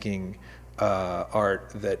be making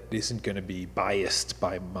art that isn't going to be biased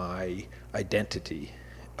by my identity.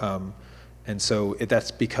 And so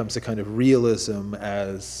that becomes a kind of realism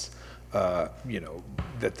as, that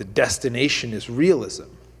the destination is realism.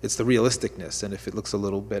 It's the realisticness, and if it looks a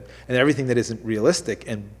little bit, and everything that isn't realistic,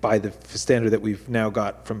 and by the standard that we've now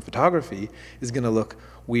got from photography, is going to look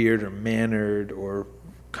weird or mannered or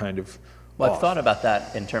kind of Well, off. I've thought about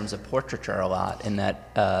that in terms of portraiture a lot, in that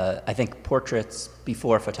I think portraits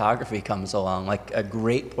before photography comes along, like a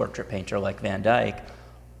great portrait painter like Van Dyck,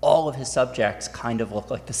 all of his subjects kind of look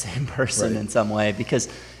like the same person in some way, because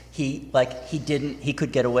he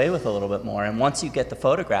could get away with a little bit more. And once you get the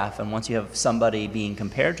photograph, and once you have somebody being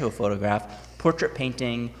compared to a photograph, portrait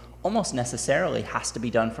painting almost necessarily has to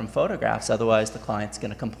be done from photographs. Otherwise, the client's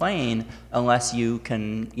going to complain unless you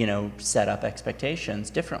can, set up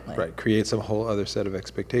expectations differently. Right, create some whole other set of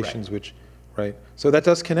expectations, right. So that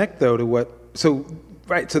does connect, though, to so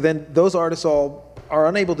then those artists all are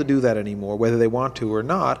unable to do that anymore, whether they want to or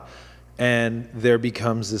not, and there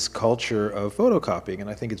becomes this culture of photocopying, and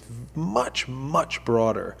I think it's much, much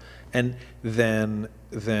broader and than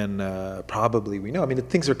probably we know. I mean,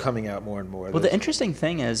 things are coming out more and more. Well, the interesting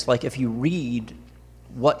thing is, like, if you read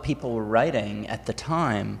what people were writing at the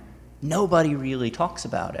time, nobody really talks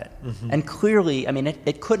about it. Mm-hmm. And clearly, I mean,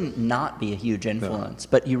 it couldn't not be a huge influence.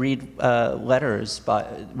 No. But you read letters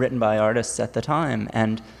written by artists at the time,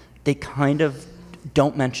 and they kind of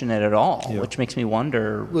don't mention it at all, which makes me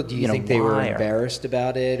wonder. Well, do you think they were embarrassed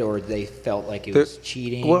about it, or they felt like it was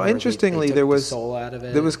cheating? Well, interestingly, they there was the soul out of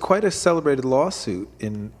it? There was quite a celebrated lawsuit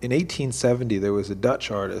in 1870. There was a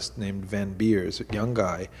Dutch artist named Van Beers, a young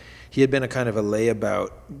guy. He had been a kind of a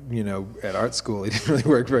layabout, at art school. He didn't really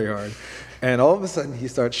work very hard, and all of a sudden he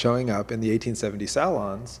starts showing up in the 1870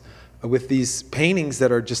 salons with these paintings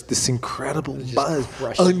that are just this incredible buzz,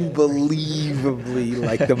 unbelievably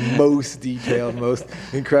like the most detailed, most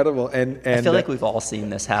incredible. And I feel like we've all seen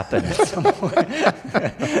this happen at some point.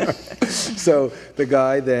 So the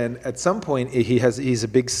guy then, at some point, he's a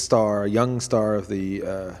big star, a young star of the.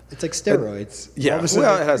 It's like steroids. Yeah,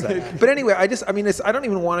 well, it has that. But anyway, I don't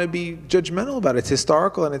even want to be judgmental about it. It's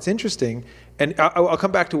historical and it's interesting, and I'll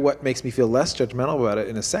come back to what makes me feel less judgmental about it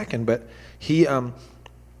in a second. But he.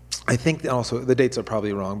 I think also the dates are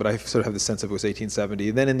probably wrong, but I sort of have the sense of it was 1870.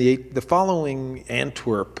 And then in the following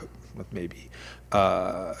Antwerp, maybe,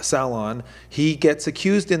 salon, he gets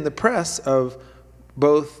accused in the press of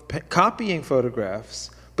both copying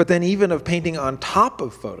photographs, but then even of painting on top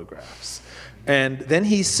of photographs. And then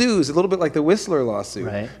he sues, a little bit like the Whistler lawsuit.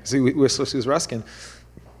 Right. So Whistler sues Ruskin.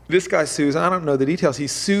 This guy sues, I don't know the details, he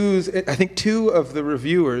sues, I think, two of the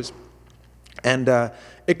reviewers, and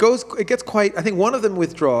it gets quite, I think one of them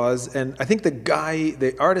withdraws, and I think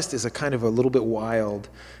the artist is a kind of a little bit wild,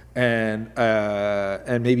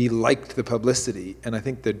 and maybe liked the publicity. And I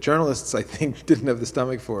think the journalists, I think, didn't have the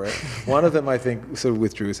stomach for it. One of them, I think, sort of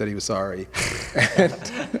withdrew, said he was sorry.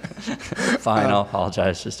 Fine, I'll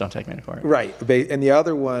apologize. Just don't take me to court. Right. And the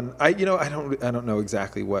other one, I don't know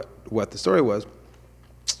exactly what the story was,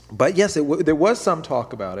 but yes, there was some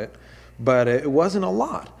talk about it, but it wasn't a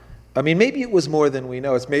lot. I mean, maybe it was more than we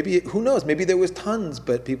know. Who knows? Maybe there was tons,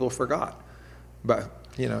 but people forgot. But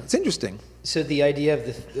it's interesting. So the idea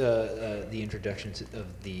of the introduction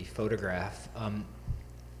of the photograph,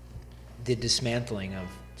 the dismantling of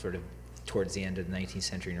sort of towards the end of the 19th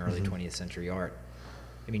century and early 20th century art.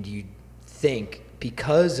 I mean, do you think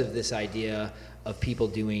because of this idea of people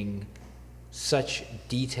doing such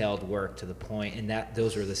detailed work to the point, and that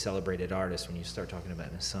those were the celebrated artists when you start talking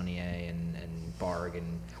about Meissonier and Bargue,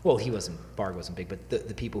 and well, Bargue wasn't big, but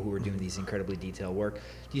the people who were doing these incredibly detailed work,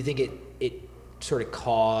 do you think it sort of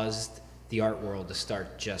caused the art world to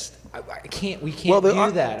start just we can't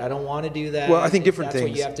do that. I don't want to do that. Well, I think different that's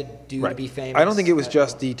things. What you have to do right. to be famous. I don't think it was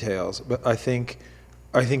just details, but I think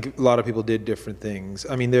a lot of people did different things.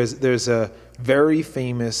 I mean, there's a very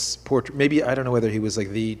famous portrait. Maybe I don't know whether he was like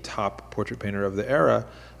the top portrait painter of the era.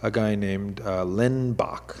 A guy named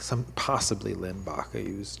Lenbach, possibly Lenbach.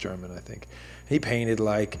 He was German, I think. He painted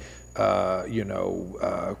like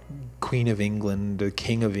Queen of England, the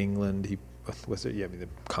King of England. He was it? Yeah, I mean the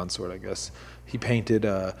consort, I guess. He painted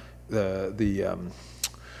the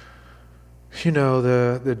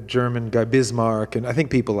German guy Bismarck, and I think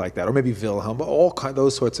people like that, or maybe Wilhelm,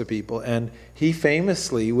 those sorts of people. And he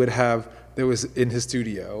famously would have. There was in his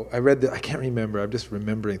studio. I can't remember. I'm just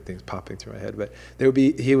remembering things popping through my head. But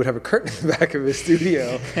he would have a curtain in the back of his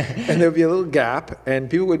studio, and there would be a little gap, and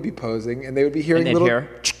people would be posing, and they would be hearing and they'd little.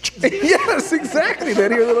 Yes, exactly.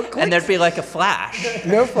 They'd hear little clicks. And there'd be like a flash.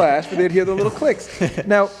 No flash, but they'd hear the little clicks.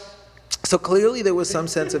 Now, so clearly there was some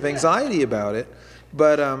sense of anxiety about it,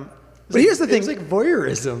 but here's the thing. It was like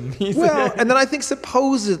voyeurism. Well, and then I think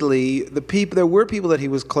supposedly there were people that he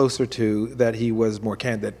was closer to that he was more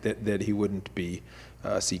candid, that he wouldn't be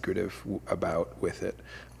secretive about with it.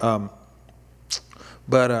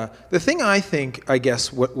 But the thing I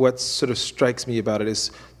guess what sort of strikes me about it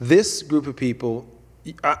is this group of people.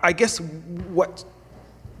 I guess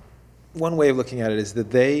one way of looking at it is that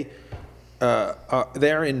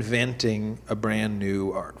they're inventing a brand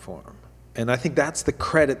new art form. And I think that's the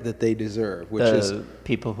credit that they deserve, which is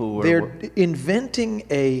people who were they're inventing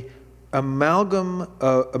a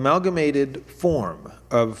amalgamated form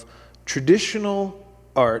of traditional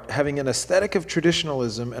art, having an aesthetic of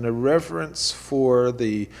traditionalism and a reverence for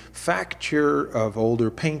the facture of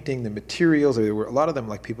older painting, the materials. There were a lot of them,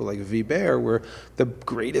 like people like Vibert, were the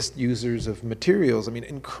greatest users of materials. I mean,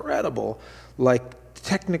 incredible, like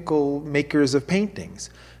technical makers of paintings,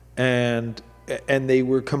 and they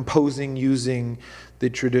were composing using the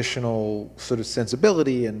traditional sort of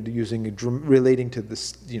sensibility and relating to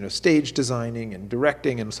this, stage designing and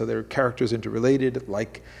directing, and so their characters interrelated,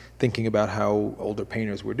 like thinking about how older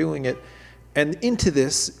painters were doing it. And into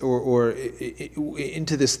this,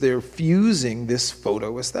 into this, they're fusing this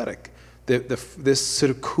photo aesthetic, this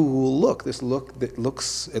sort of cool look, this look that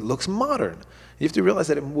looks modern. You have to realize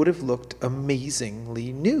that it would have looked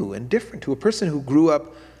amazingly new and different to a person who grew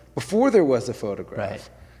up before there was a photograph. Right.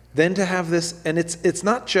 Then to have this, and it's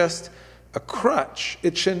not just a crutch,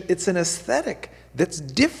 it's an aesthetic that's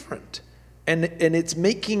different, and it's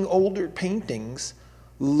making older paintings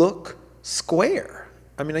look square.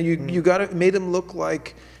 I mean, you made them look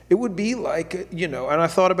like, it would be like, and I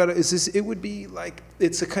thought about it, it would be like,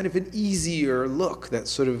 it's a kind of an easier look that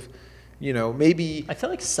sort of, maybe. I feel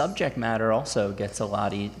like subject matter also gets a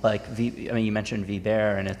lot, you mentioned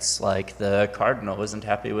Vibert, and it's like the cardinal wasn't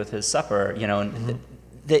happy with his supper, and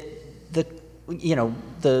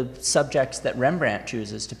the subjects that Rembrandt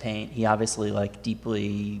chooses to paint, he obviously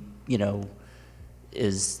deeply,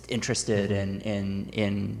 is interested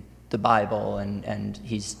in the Bible, and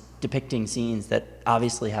he's depicting scenes that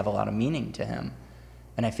obviously have a lot of meaning to him.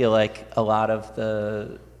 And I feel like a lot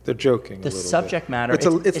of they're joking. The subject matter. It's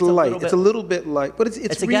light. It's a little bit light, but it's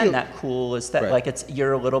real. Again that cool is that right.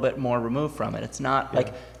 You're a little bit more removed from it. It's not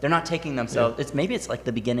like they're not taking themselves. Yeah. It's like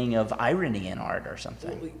the beginning of irony in art or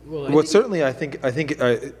something. Well, certainly I think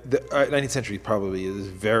the 19th century probably is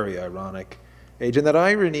very ironic age, and that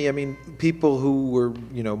irony. I mean, people who were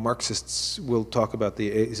Marxists will talk about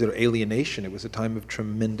the sort of alienation. It was a time of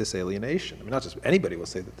tremendous alienation. I mean, not just anybody will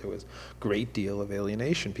say that there was a great deal of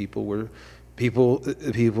alienation.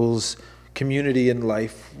 People's community and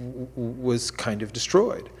life was kind of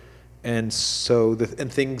destroyed, And so,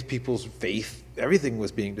 and things, people's faith, everything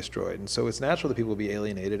was being destroyed. And so it's natural that people will be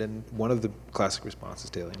alienated. And one of the classic responses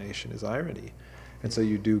to alienation is irony. And so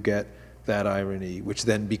you do get that irony, which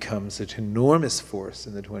then becomes such an enormous force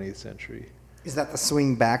in the 20th century. Is that the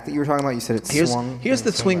swing back that you were talking about? You said it swung. Here's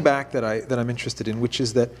the swing back that I'm interested in, which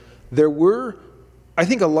is that there were, I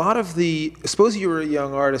think, a lot of the. Suppose you were a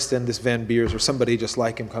young artist and this Van Beers or somebody just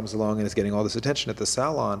like him comes along and is getting all this attention at the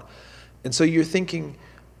salon, and so you're thinking,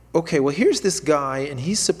 okay, well here's this guy and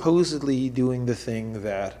he's supposedly doing the thing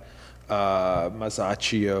that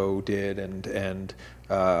Masaccio did and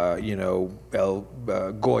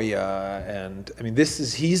Goya, and I mean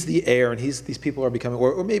he's the heir, and these people are becoming,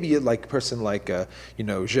 or maybe like a person like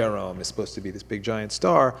Gérôme is supposed to be this big giant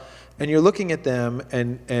star, and you're looking at them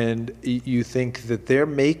and you think that they're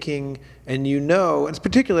making, and and it's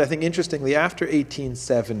particularly I think interestingly after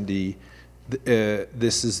 1870,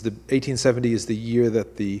 1870 is the year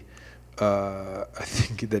that I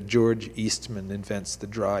think that George Eastman invents the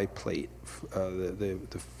dry plate,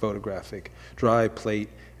 the photographic dry plate,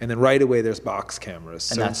 and then right away there's box cameras.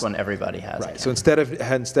 And so that's when everybody has right. it. So instead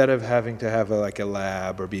of having to have a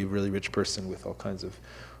lab or be a really rich person with all kinds of,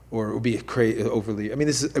 or be overly. I mean,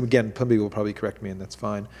 this is again, somebody will probably correct me, and that's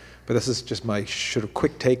fine. But this is just my sort of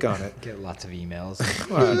quick take on it. Get lots of emails.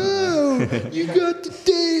 No, you got the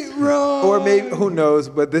date wrong. Or maybe, who knows,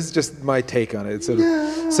 but this is just my take on it. It's sort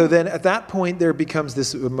of, so then at that point there becomes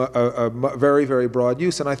this very, very broad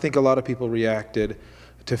use, and I think a lot of people reacted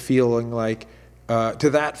to feeling like,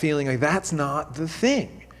 that's not the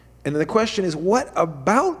thing. And then the question is, what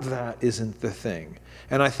about that isn't the thing?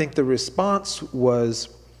 And I think the response was,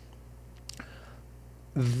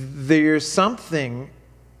 there's something.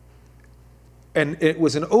 And it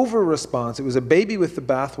was an over response. It was a baby with the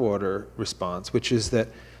bathwater response, which is that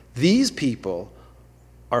these people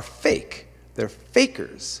are fake. They're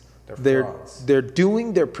fakers. They're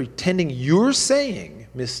pretending. You're saying,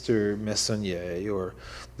 Mr. Meissonier or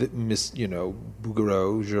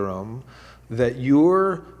Bouguereau, Gérôme, that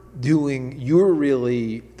you're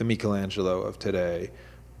really the Michelangelo of today,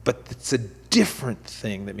 but it's a different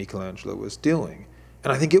thing that Michelangelo was doing.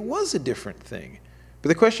 And I think it was a different thing.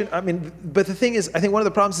 But the thing is, I think one of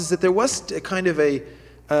the problems is that there was a kind of a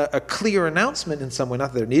clear announcement in some way,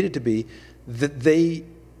 not that there needed to be, that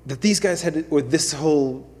these guys had, or this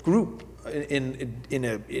whole group in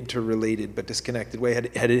an interrelated but disconnected way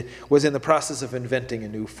was in the process of inventing a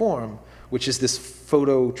new form, which is this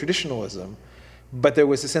photo traditionalism. But there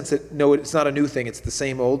was a sense that, no, it's not a new thing, it's the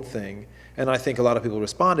same old thing. And I think a lot of people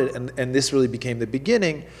responded, and this really became the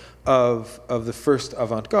beginning of the first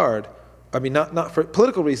avant-garde. I mean, not for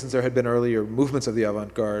political reasons, there had been earlier movements of the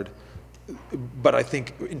avant-garde, but I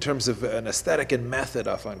think in terms of an aesthetic and method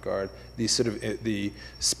avant-garde, the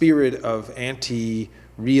spirit of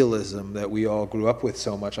anti-realism that we all grew up with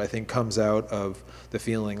so much, I think comes out of the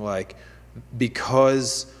feeling like,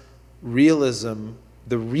 because the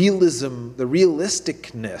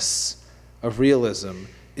realisticness of realism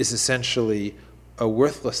is essentially a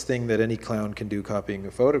worthless thing that any clown can do copying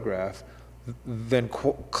a photograph, then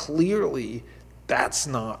clearly that's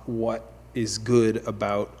not what is good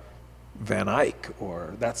about Van Eyck,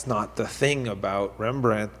 or that's not the thing about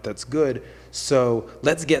Rembrandt that's good. So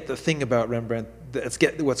let's get the thing about Rembrandt, let's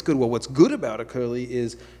get what's good. Well, what's good about it clearly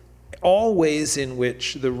is all ways in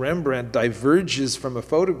which the Rembrandt diverges from a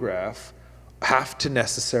photograph have to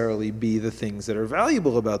necessarily be the things that are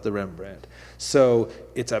valuable about the Rembrandt. So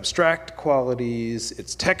its abstract qualities,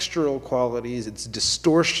 its textural qualities, its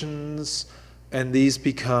distortions, and these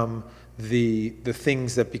become the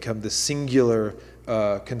things that become the singular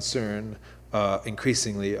concern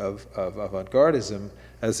increasingly of avant-gardism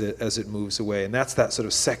as it moves away. And that's that sort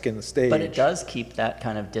of second stage. But it does keep that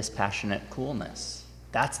kind of dispassionate coolness.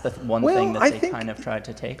 That's the one thing that they kind of tried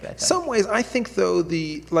to take, I think. Some ways, I think, though,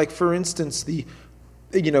 for instance,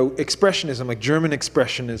 expressionism, like German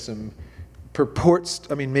expressionism, purports,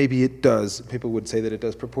 I mean, maybe it does, people would say that it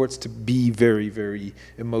does, purports to be very, very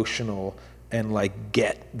emotional and like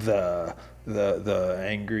get the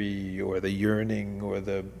angry or the yearning or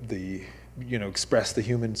the express the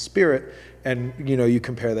human spirit, and you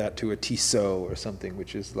compare that to a Tissot or something,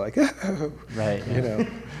 which is like right,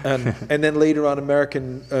 and then later on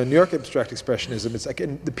American New York abstract expressionism, it's like,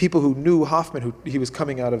 and the people who knew Hoffman, who he was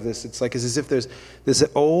coming out of this, it's like as if there's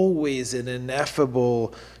always an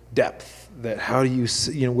ineffable depth that how do you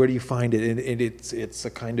where do you find it, and it's a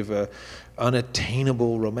kind of a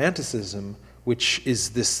unattainable romanticism, which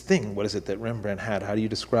is this thing. What is it that Rembrandt had? How do you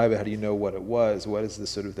describe it? How do you know what it was? What is this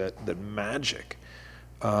sort of that magic?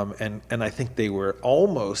 And I think they were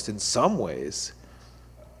almost in some ways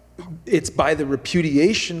it's by the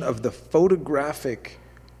repudiation of the photographic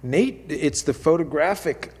it's the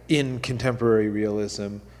photographic in contemporary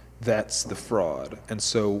realism that's the fraud. And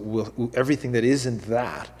so everything that isn't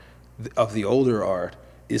that of the older art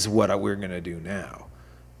is what we're going to do now.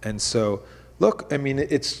 And so, look, I mean,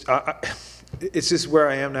 it's just where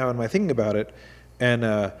I am now in my thinking about it.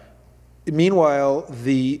 And meanwhile,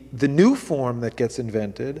 the new form that gets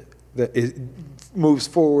invented moves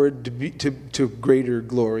forward to greater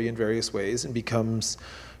glory in various ways and becomes,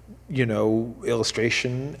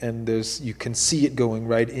 illustration. And you can see it going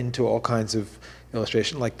right into all kinds of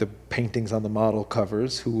illustration, like the paintings on the model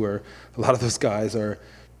covers. A lot of those guys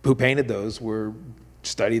who painted those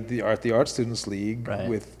studied the Art Students League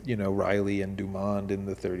with Riley and Dumond in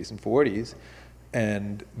the 30s and 40s,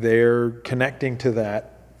 and they're connecting to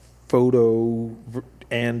that photo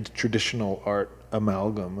and traditional art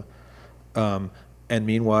amalgam. And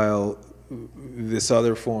meanwhile, this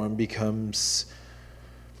other form becomes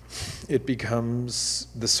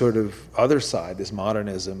the sort of other side, this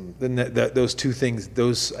modernism. Then those two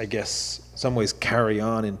things, I guess, in some ways carry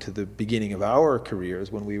on into the beginning of our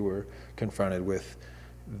careers when we were confronted with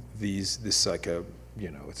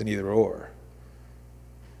it's an either or.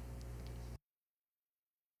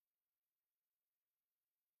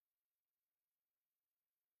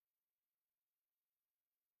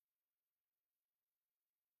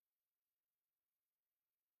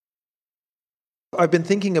 I've been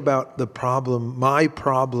thinking about my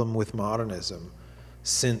problem with modernism,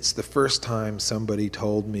 since the first time somebody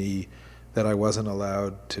told me that I wasn't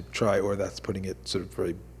allowed to try, or that's putting it sort of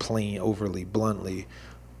very plain, overly bluntly,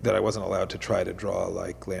 that I wasn't allowed to try to draw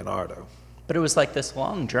like Leonardo. But it was like this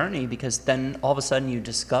long journey, because then all of a sudden you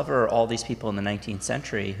discover all these people in the 19th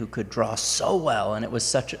century who could draw so well, and it was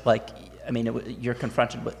such you're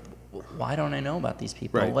confronted with, why don't I know about these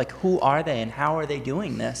people? Right. Like, who are they and how are they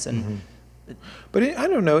doing this? And But I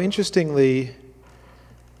don't know, interestingly,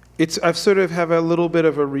 I've sort of have a little bit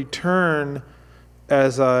of a return.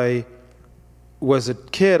 As I was a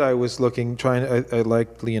kid, I was I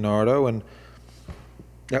liked Leonardo, and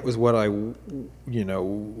that was what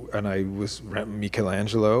and I was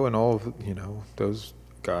Michelangelo and all of, those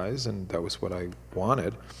guys, and that was what I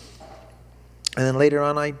wanted. And then later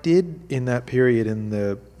on, I did, in that period, in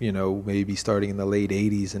the, maybe starting in the late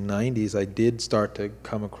 80s and 90s, I did start to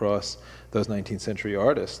come across those 19th century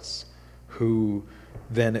artists who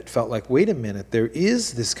then it felt like, wait a minute, there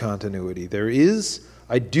is this continuity.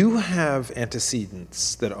 I do have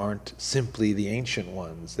antecedents that aren't simply the ancient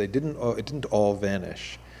ones. It didn't all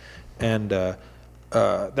vanish. And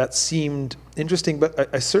that seemed interesting,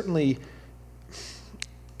 but I certainly,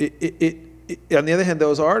 on the other hand,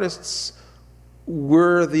 those artists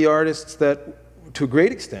were the artists that, to a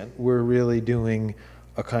great extent, were really doing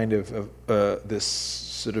a kind of this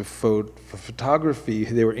sort of photography.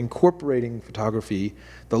 They were incorporating photography,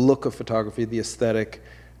 the look of photography, the aesthetic,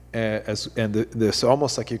 this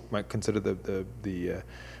almost like you might consider the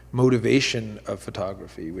motivation of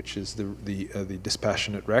photography, which is the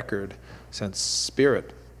dispassionate record sense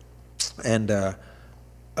spirit, and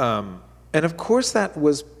of course that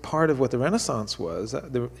was part of what the Renaissance was.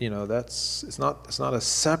 It's not a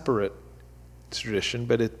separate tradition,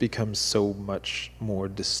 but it becomes so much more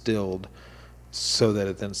distilled, so that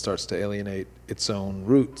it then starts to alienate its own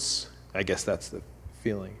roots. I guess that's the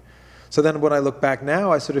feeling. So then when I look back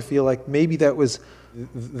now, I sort of feel like maybe that was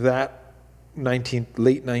that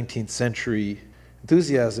late 19th century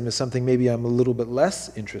enthusiasm is something maybe I'm a little bit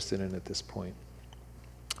less interested in at this point.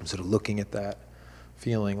 I'm sort of looking at that,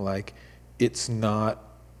 feeling like it's not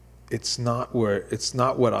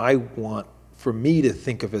what I want for me to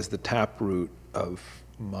think of as the taproot of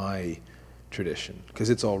my tradition, because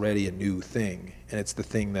it's already a new thing, and it's the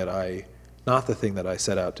thing that not the thing that I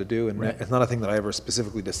set out to do, and right. It's not a thing that I ever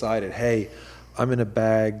specifically decided, hey, I'm going to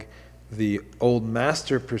bag the old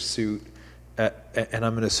master pursuit and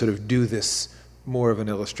I'm going to sort of do this more of an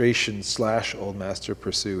illustration / old master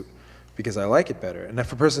pursuit because I like it better. And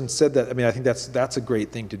if a person said that, I think that's a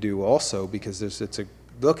great thing to do also, because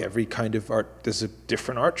every kind of art, there's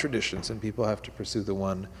different art traditions, and people have to pursue the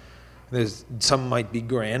one. Some might be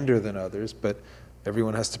grander than others, but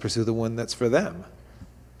everyone has to pursue the one that's for them.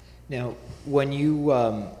 Now, when you,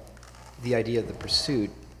 the idea of the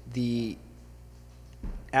pursuit, when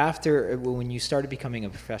you started becoming a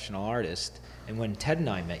professional artist, and when Ted and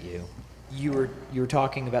I met you, you were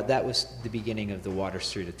talking about that was the beginning of the Water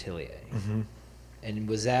Street Atelier. Mm-hmm. And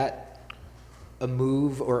was that a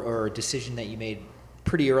move or a decision that you made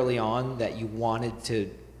pretty early on, that you wanted to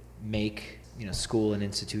make school and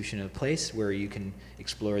institution a place where you can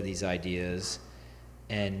explore these ideas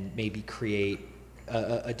and maybe create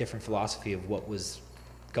a different philosophy of what was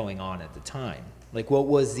going on at the time. Like, what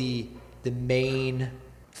was the main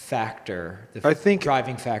factor,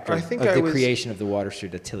 driving factor of the creation of the Water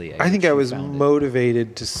Street Atelier? I think I was founded?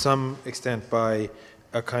 motivated to some extent by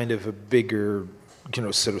a kind of a bigger,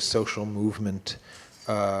 sort of social movement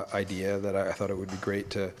idea that I thought it would be great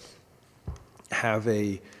to have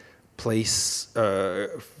a place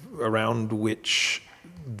around which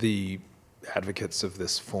the advocates of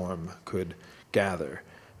this form could gather,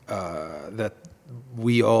 that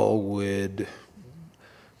we all would,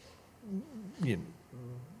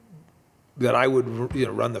 that I would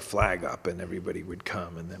run the flag up and everybody would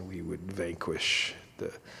come and then we would vanquish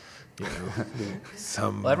the,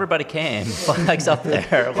 some... Well, everybody came. Flags up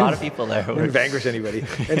there. A lot of people there. Wouldn't vanquish anybody.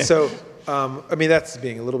 And so, that's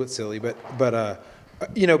being a little bit silly, but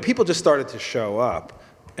people just started to show up,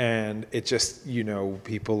 and it just,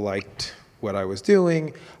 people liked what I was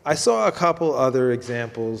doing. I saw a couple other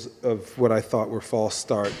examples of what I thought were false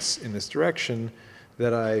starts in this direction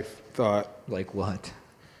that I thought... Like what?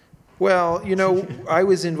 Well, I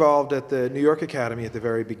was involved at the New York Academy at the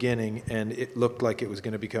very beginning, and it looked like it was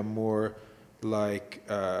going to become more like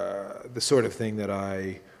the sort of thing that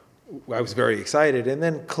I was very excited. And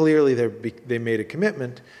then clearly they made a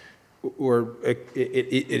commitment, or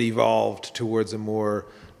it evolved towards a more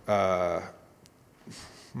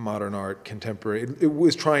modern art, contemporary. It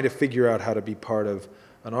was trying to figure out how to be part of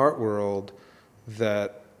an art world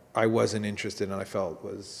that I wasn't interested in, and I felt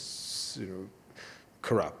was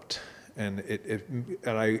corrupt. And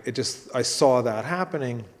I saw that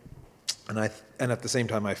happening, and at the same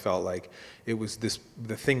time I felt like it was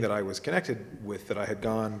the thing that I was connected with, that I'd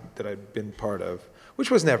been part of,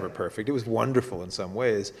 which was never perfect. It was wonderful in some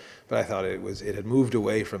ways, but I thought it had moved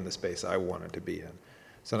away from the space I wanted to be in.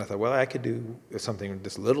 So I thought, well, I could do something,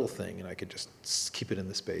 this little thing, and I could just keep it in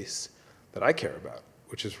the space that I care about,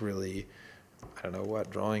 which is really, I don't know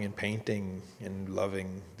what, drawing and painting and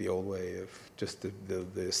loving the old way of just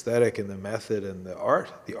the aesthetic and the method and the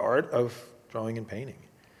art of drawing and painting,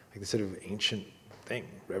 like the sort of ancient thing,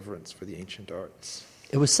 reverence for the ancient arts.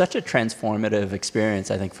 It was such a transformative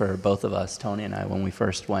experience, I think, for both of us, Tony and I, when we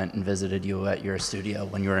first went and visited you at your studio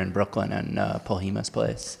when you were in Brooklyn and Polhemus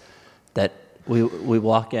Place, that we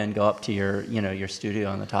walk in, go up to your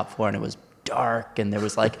studio on the top floor, and it was dark, and there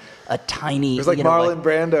was like a tiny... It was like Marlon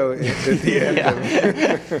Brando at the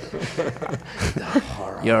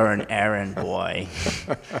end. You're an errand boy.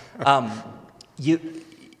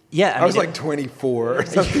 I was like 24 or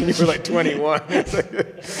something. You were like 21.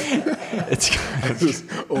 It's kind of this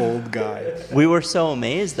old guy. We were so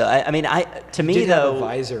amazed, though. To me, you did though, have a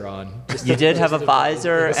visor on. You did have a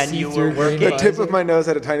visor, and you were working. The tip of my nose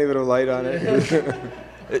had a tiny bit of light on it.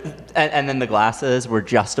 And then the glasses were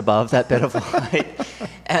just above that bit of light.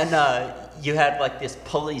 And you had like this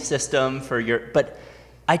pulley system for but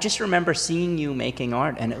I just remember seeing you making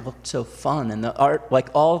art, and it looked so fun. And the art, like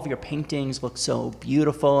all of your paintings looked so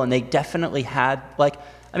beautiful, and they definitely had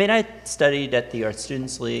I studied at the Art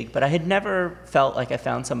Students League, but I had never felt like I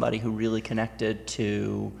found somebody who really connected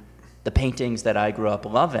to the paintings that I grew up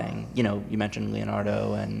loving. You mentioned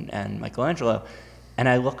Leonardo and Michelangelo. And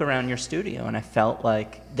I look around your studio, and I felt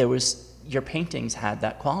like your paintings had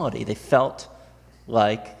that quality. They felt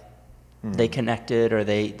like they connected, or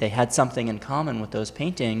they had something in common with those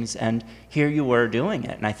paintings, and here you were doing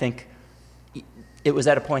it. And I think it was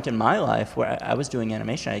at a point in my life where I was doing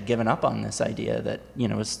animation. I had given up on this idea that,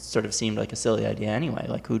 was sort of seemed like a silly idea anyway.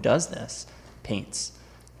 Like, who does this? Paints.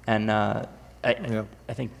 And I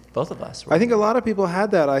think both of us were. I think a lot of people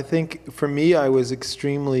had that. I think for me, I was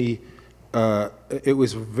extremely... it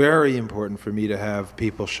was very important for me to have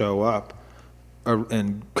people show up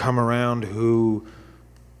and come around who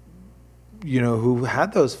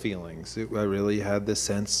had those feelings. I really had the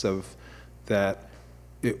sense of that,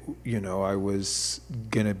 I was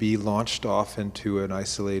going to be launched off into an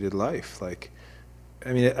isolated life. I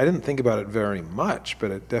didn't think about it very much,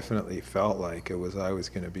 but it definitely felt like I was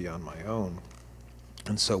going to be on my own.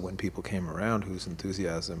 And so when people came around whose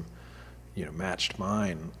enthusiasm, matched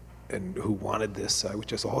mine, and who wanted this,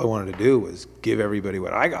 all I wanted to do was give everybody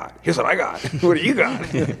what I got. Here's what I got. What do you got?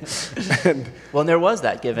 And there was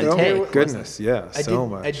that give and take. Goodness, yeah, so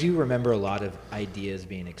much. I do remember a lot of ideas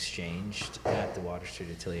being exchanged at the Water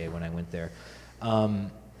Street Atelier when I went there.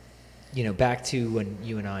 Back to when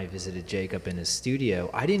you and I visited Jacob in his studio,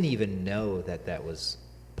 I didn't even know that was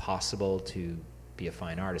possible to be a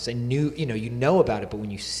fine artist. I knew, you know about it, but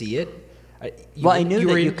when you see it, I knew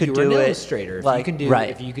that you could do it. You were an illustrator.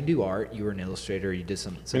 If you could do art, you were an illustrator. You did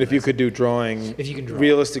some. And if you could do drawing,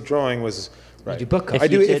 realistic drawing was Right. You do book If cover. you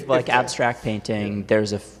do- did if- like if- abstract painting,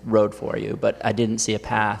 there's a road for you, but I didn't see a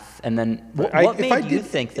path. And then what if made I you did-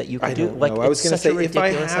 think that you I could do don't like know. I was it's going to such a say, if I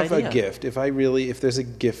ridiculous have idea. a gift, if there's a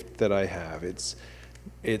gift that I have, it's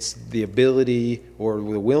the ability or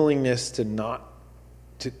the willingness to not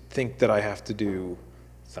to think that I have to do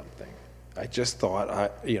something. I just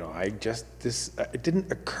thought it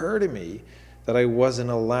didn't occur to me that I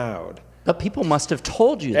wasn't allowed. But people must have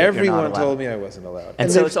told you that you're not Everyone allowed. told me I wasn't allowed.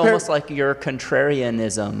 And so the it's almost like your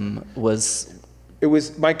contrarianism was it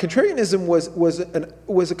was my contrarianism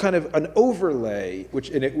was a kind of an overlay,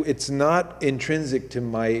 it's not intrinsic to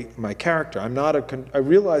my character. I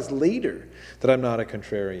realized later that I'm not a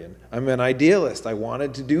contrarian. I'm an idealist. I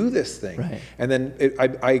wanted to do this thing, Right. and then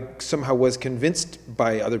I somehow was convinced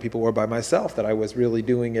by other people or by myself that I was really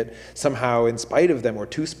doing it somehow in spite of them, or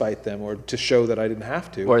to spite them, or to show that I didn't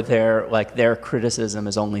have to. or their criticism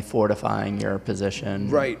is only fortifying your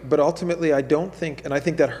position. Right, but ultimately I don't think, and I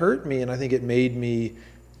think that hurt me, and I think it made me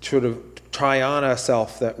sort of try on a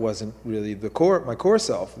self that wasn't really my core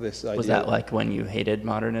self, this idea. Was that like when you hated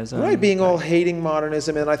modernism? Right, all hating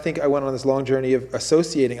modernism, and I think I went on this long journey of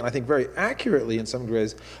associating, and I think very accurately in some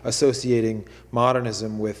degrees, associating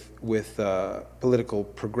modernism with political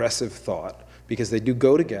progressive thought, because they do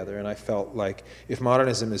go together, and I felt like if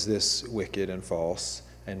modernism is this wicked and false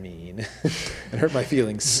and mean and hurt my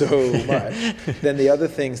feelings so much, then the other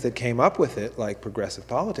things that came up with it, like progressive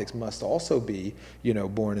politics, must also be,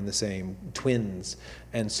 born in the same twins.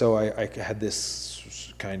 And so I had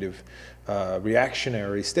this kind of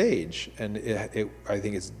reactionary stage, and I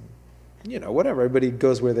think it's, whatever, everybody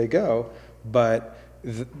goes where they go, but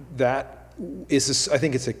that is, I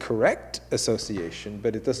think it's a correct association,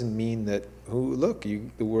 but it doesn't mean that, the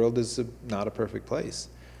world is not a perfect place.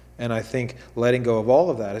 And I think letting go of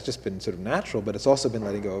all of that has just been sort of natural, but it's also been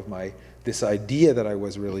letting go of this idea that I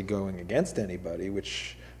was really going against anybody,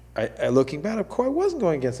 which looking back, of course, I wasn't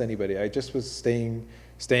going against anybody. I just was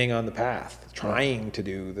staying on the path, trying to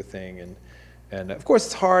do the thing. And of course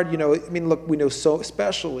it's hard, we know so,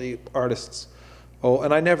 especially artists,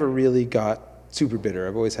 and I never really got super bitter.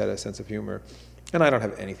 I've always had a sense of humor, and I don't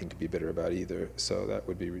have anything to be bitter about either, so that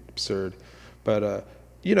would be absurd. But,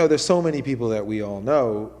 there's so many people that we all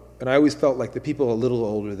know, and I always felt like the people a little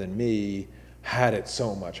older than me had it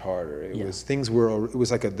so much harder. It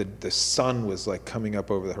was like the sun was like coming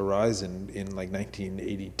up over the horizon in like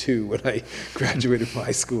 1982 when I graduated from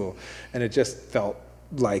high school, and it just felt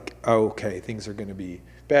like, okay, things are going to be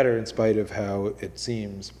better in spite of how it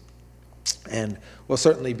seems. And well,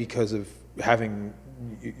 certainly because of having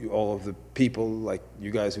all of the people like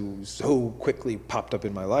you guys who so quickly popped up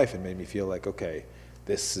in my life and made me feel like, okay,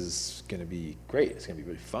 this is going to be great. It's going to be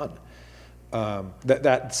really fun.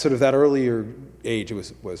 That sort of that earlier age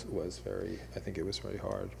was very. I think it was very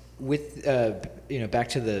hard. With back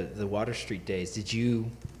to the Water Street days, did you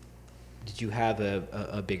have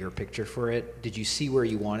a bigger picture for it? Did you see where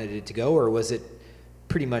you wanted it to go, or was it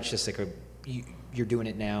pretty much just like you're doing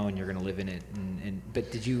it now and you're going to live in it?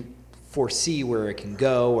 But did you foresee where it can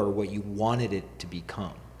go or what you wanted it to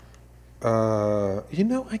become?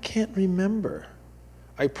 I can't remember.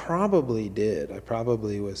 I probably did. I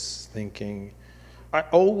probably was thinking. I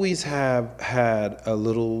always have had a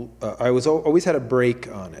little. Always had a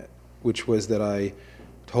break on it, which was that I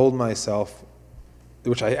told myself,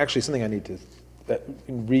 which I actually something I need to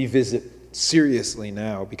revisit seriously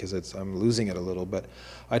now because I'm losing it a little. But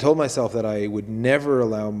I told myself that I would never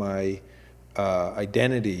allow my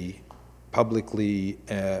identity, publicly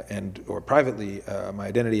or privately, my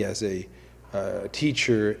identity as a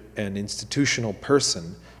teacher and institutional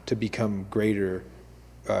person to become greater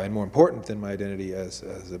and more important than my identity as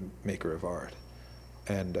a maker of art.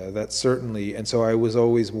 And that certainly, and so I was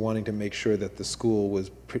always wanting to make sure that the school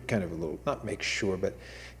was kind of a little, not make sure, but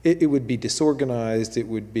it would be disorganized, it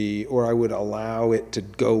would be, or I would allow it to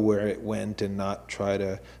go where it went and not try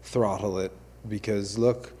to throttle it because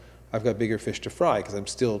look, I've got bigger fish to fry because I'm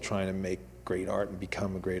still trying to make great art and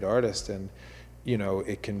become a great artist. And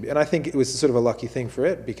it can be, and I think it was sort of a lucky thing for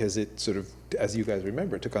it because it sort of, as you guys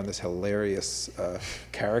remember, it took on this hilarious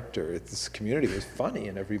character. This community was funny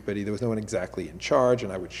and there was no one exactly in charge,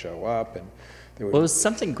 and I would show up and there Well, there was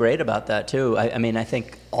something great about that too. I mean, I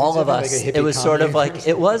think all Was of it like us, a hippie it was sort of commune or like,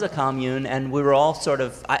 it was a commune, and we were all sort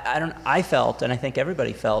of, I felt, and I think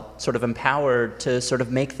everybody felt, sort of empowered to sort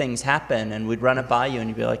of make things happen, and we'd run it by you, and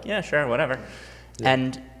you'd be like, yeah, sure, whatever.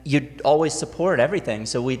 Yeah. you'd always support everything.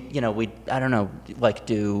 So we'd I don't know, like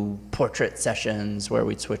do portrait sessions where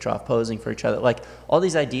we'd switch off posing for each other. Like all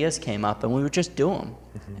these ideas came up and we would just do them.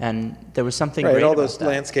 And there was something Right, great all about those that.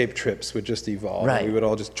 landscape trips would just evolve. Right. We would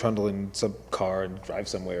all just trundle in some car and drive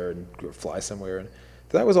somewhere and or fly somewhere, and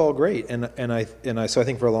that was all great. So I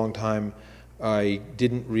think for a long time, I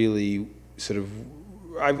didn't really sort of.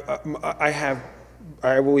 I've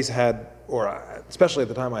always had, especially at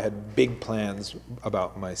the time, I had big plans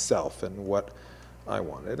about myself and what I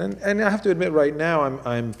wanted, and I have to admit, right now,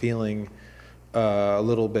 I'm feeling a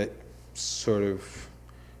little bit sort of.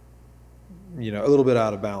 A little bit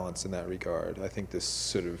out of balance in that regard. I think this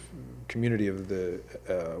sort of community of the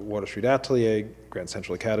Water Street Atelier, Grand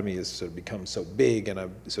Central Academy has sort of become so big,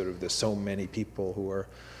 and there's so many people who are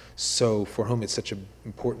for whom it's such an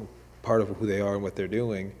important part of who they are and what they're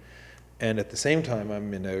doing. And at the same time,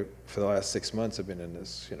 for the last 6 months, I've been in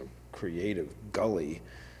this, creative gully.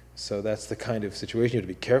 So that's the kind of situation you have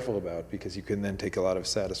to be careful about, because you can then take a lot of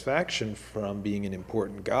satisfaction from being an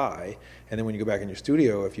important guy. And then when you go back in your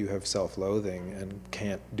studio, if you have self-loathing and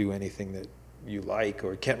can't do anything that you like,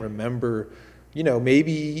 or can't remember,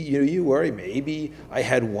 maybe you worry, maybe I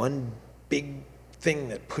had one big thing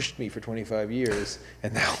that pushed me for 25 years,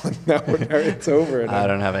 and now it's over. And I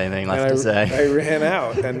don't have anything left to say. I ran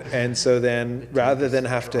out, and so then rather than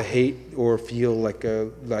have to hate or feel like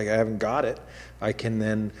I haven't got it, I can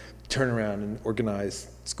then turn around and organize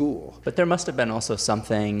school. But there must have been also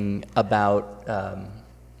something about,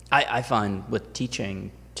 I find with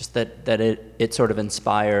teaching, just that it sort of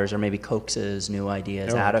inspires or maybe coaxes new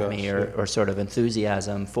ideas out of me, or sort of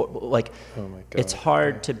enthusiasm for, like, Oh my God. it's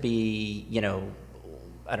hard to be,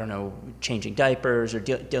 I don't know, changing diapers or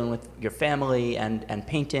dealing with your family and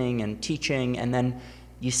painting and teaching, and then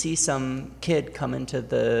you see some kid come into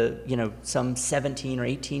some 17 or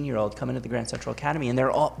 18-year-old come into the Grand Central Academy, and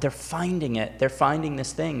they're finding it. They're finding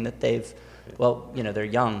this thing that they're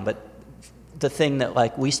young, but the thing that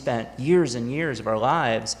like we spent years and years of our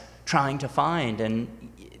lives trying to find, and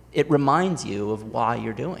it reminds you of why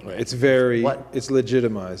you're doing it. It's it's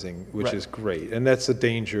legitimizing, which is great. And that's a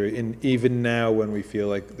danger. And even now when we feel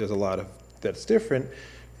like there's a lot of that's different,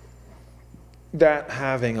 that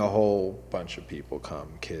having a whole bunch of people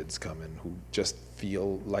kids come in who just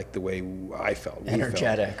feel like the way I felt.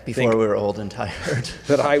 Energetic before we were old and tired.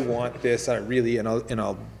 That I want this, and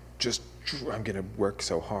I'm going to work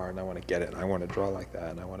so hard, and I want to get it, and I want to draw like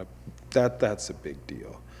that, and that's a big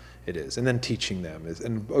deal. It is. And then teaching them is,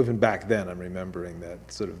 and even back then I'm remembering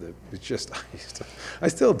that sort of I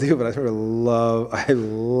still do, but I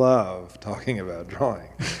love talking about drawing.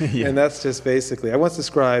 Yeah. And that's just basically, I was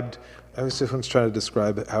just once trying to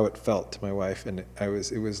describe how it felt to my wife, and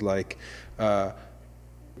it was like, for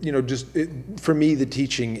me the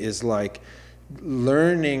teaching is like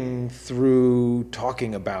learning through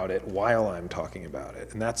talking about it while I'm talking about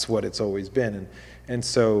it, and that's what it's always been. And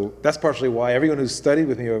so that's partially why everyone who's studied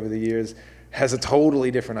with me over the years has a totally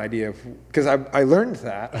different idea of, because I learned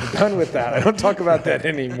that, I'm done with that, I don't talk about that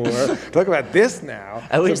anymore, I talk about this now.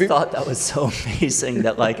 I always thought that was so amazing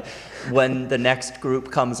that like when the next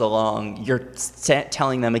group comes along, you're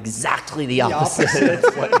telling them exactly the opposite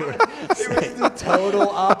of what you were saying. It was the total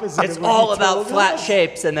opposite. It's all about flat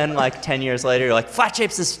shapes, and then like 10 years later, you're like, flat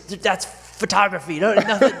shapes that's photography. No,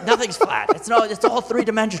 nothing's flat. It's all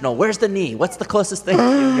three-dimensional. Where's the knee? What's the closest thing?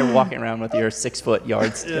 You're walking around with your 6-foot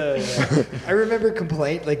yardstick. Yeah. I remember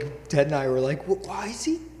like Ted and I were like, well, why is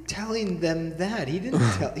he telling them that? He didn't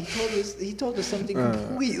tell. He told us something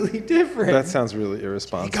completely different. That sounds really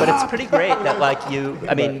irresponsible. But it's pretty great that like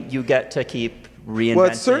you get to keep reinventing. Well,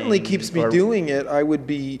 it certainly keeps me doing it. I would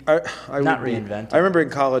be reinventing. I remember in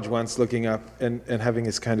college once looking up and having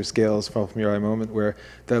this kind of scales from your eye moment where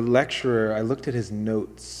the lecturer, I looked at his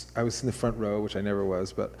notes. I was in the front row, which I never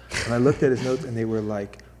was, and I looked at his notes, and they were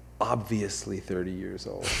like obviously 30 years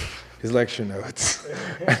old. His lecture notes.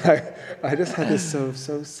 And I just had this so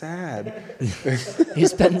sad.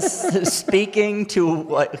 He's been speaking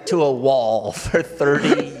to a wall for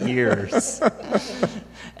 30 years,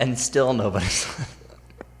 and still nobody's.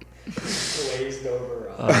 Glazed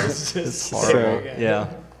over. It's horrible.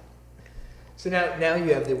 Yeah. So now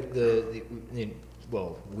you have you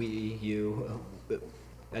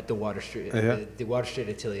at the Water Street, the Water Street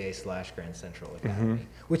Atelier / Grand Central Academy,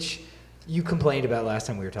 which you complained about last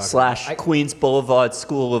time we were talking. / Queens Boulevard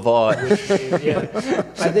School of Art. I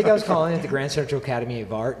think I was calling it the Grand Central Academy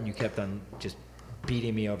of Art, and you kept on just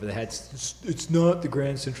beating me over the head. It's not the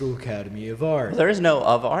Grand Central Academy of Art. There is no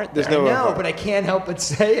of art there. There's no I of know, art. but I can't help but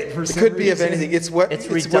say it for It some could be reason. of anything. It's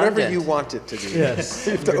whatever redundant. you want it to be. Yes.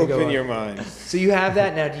 You have to We're gonna go open on. your mind. So you have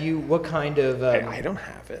that now. What kind of? I don't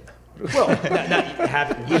have it. Well, not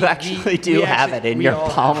have it. You actually do have it in we your all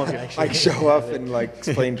palm have of it, your actually. I show up and like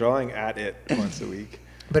explain drawing at it once a week.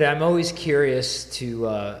 But I'm always curious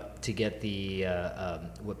to get the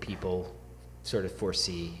what people sort of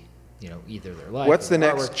foresee, either their life. What's or the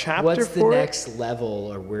next artwork. chapter What's the for it? next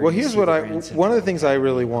level, or where? Well, you here's see what the I. Grand One of Central the things I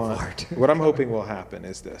really Academy of want. Art. What I'm hoping will happen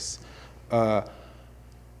is this.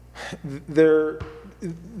 The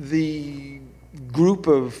group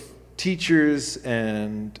of teachers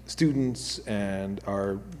and students and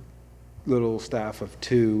our little staff of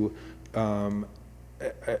 2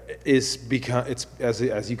 is become. It's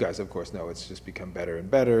as you guys of course know. It's just become better and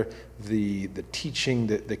better. The teaching,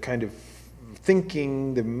 the kind of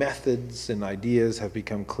thinking, the methods and ideas have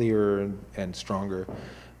become clearer and stronger.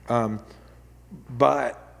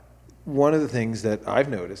 But one of the things that I've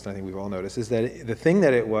noticed, and I think we've all noticed, is that the thing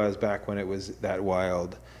that it was back when it was that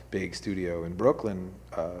wild, big studio in Brooklyn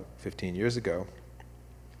 15 years ago,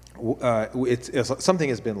 it's something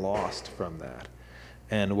has been lost from that.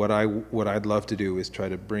 And what I'd love to do is try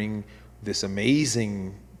to bring this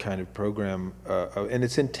amazing kind of program, and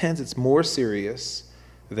it's intense. It's more serious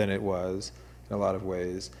than it was in a lot of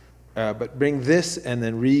ways. But bring this and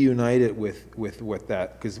then reunite it with what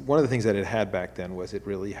that, because one of the things that it had back then was it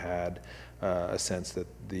really had a sense that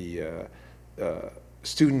the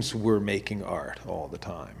students were making art all the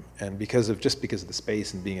time, and because of the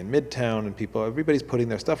space and being in Midtown and everybody's putting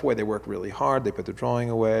their stuff away. They work really hard. They put their drawing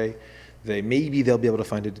away. Maybe they'll be able to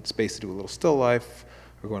find a space to do a little still life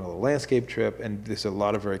or go on a little landscape trip, and there's a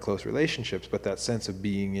lot of very close relationships. But that sense of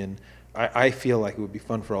being in, I feel like it would be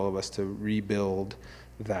fun for all of us to rebuild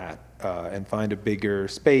that and find a bigger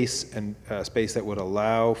space, and space that would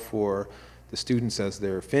allow for the students as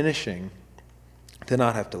they're finishing to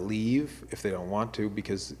not have to leave if they don't want to,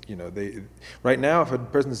 because right now if a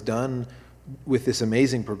person's done with this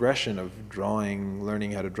amazing progression of drawing,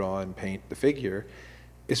 learning how to draw and paint the figure,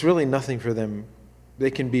 it's really nothing for them.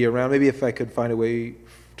 They can be around. Maybe if I could find a way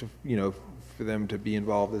to for them to be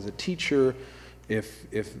involved as a teacher,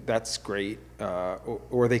 if that's great,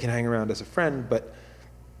 or they can hang around as a friend. But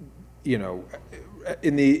in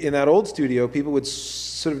that old studio, people would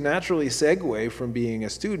sort of naturally segue from being a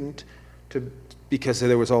student to, because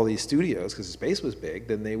there was all these studios, because the space was big,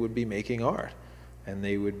 then they would be making art. And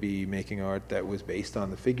they would be making art that was based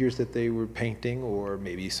on the figures that they were painting, or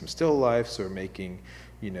maybe some still lifes, or making,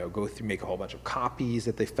 make a whole bunch of copies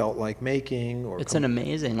that they felt like making. Or it's an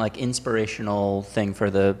amazing, inspirational thing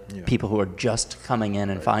for the people who are just coming in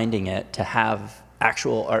and finding it, to have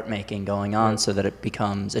actual art making going on, so that it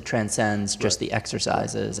transcends just the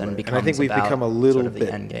exercises and becomes. And I think we've about become a little sort of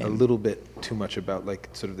the end game. a little bit too much about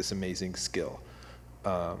sort of this amazing skill.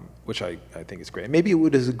 Which I think is great. Maybe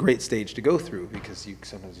it is a great stage to go through, because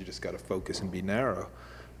sometimes you just got to focus and be narrow.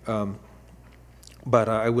 But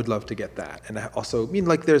I would love to get that. And also,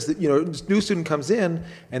 there's new student comes in,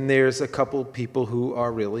 and there's a couple people who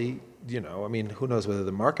are really, who knows whether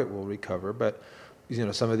the market will recover, but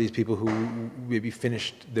some of these people who maybe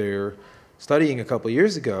finished their studying a couple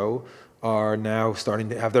years ago are now starting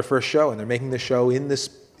to have their first show, and they're making the show in the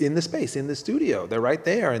space, in the studio. They're right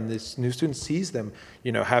there, and this new student sees them,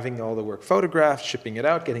 having all the work photographed, shipping it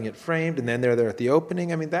out, getting it framed, and then they're there at the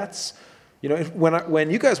opening. I mean, that's, when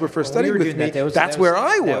you guys were first studying with me, that's where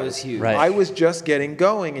I was. That was huge. Right. I was just getting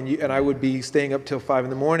going, and I would be staying up till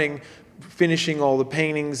 5 a.m, finishing all the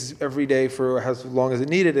paintings every day for as long as it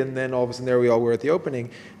needed, and then all of a sudden there we all were at the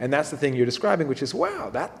opening. And that's the thing you're describing, which is,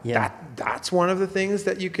 wow, that's one of the things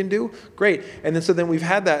that you can do. Great. And then we've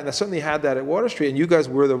had that, and I certainly had that at Water Street, and you guys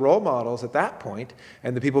were the role models at that point,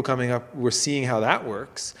 and the people coming up were seeing how that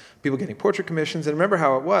works, people getting portrait commissions. And remember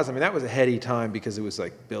how it was. I mean, that was a heady time, because it was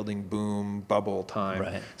like building boom, bubble time.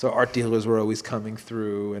 Right. So art dealers were always coming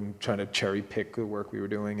through and trying to cherry pick the work we were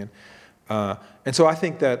doing. And so I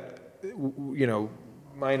think that,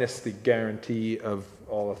 minus the guarantee of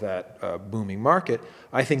all of that booming market,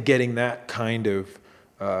 I think getting that kind of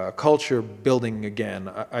culture building again,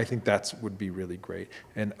 I think would be really great.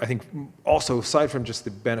 And I think also, aside from just the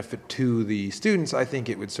benefit to the students, I think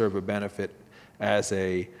it would serve a benefit as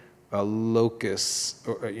a locus,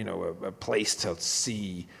 or a place to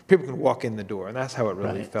see. People can walk in the door, and that's how it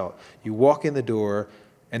really felt. You walk in the door,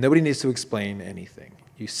 and nobody needs to explain anything.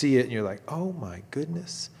 You see it, and you're like, oh my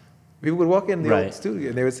goodness, People would walk in the old Right. studio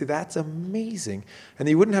and they would say, "That's amazing," and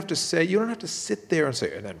you wouldn't have to say, you don't have to sit there and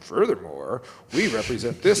say, "And then furthermore, we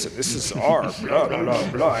represent this, and this is our blah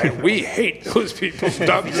blah blah, and we hate those people."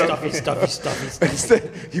 Blah, blah, blah. Stuffy.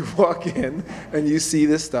 Instead, you walk in and you see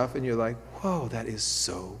this stuff, and you're like, "Whoa, that is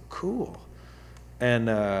so cool." And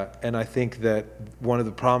I think that one of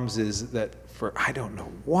the problems is that I don't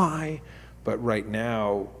know why, but right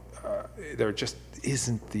now there just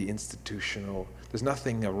isn't the institutional. There's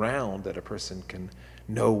nothing around that a person can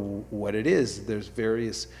know what it is. There's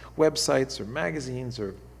various websites or magazines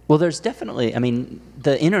or. Well, there's definitely, I mean,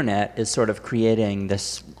 the internet is sort of creating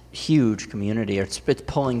this huge community. It's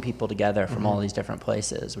pulling people together from all these different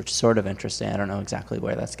places, which is sort of interesting. I don't know exactly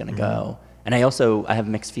where that's going to go. And I have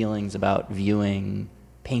mixed feelings about viewing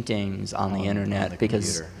paintings on the internet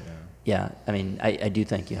because, computer, yeah, I mean, I do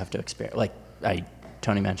think you have to experience, like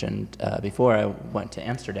Tony mentioned before, I went to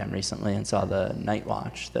Amsterdam recently and saw the Night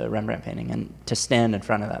Watch, the Rembrandt painting, and to stand in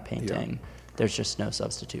front of that painting, there's just no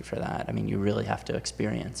substitute for that. I mean, you really have to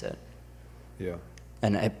experience it. Yeah.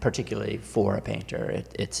 And particularly for a painter,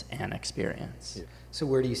 it's an experience. Yeah. So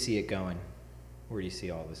where do you see it going? Where do you see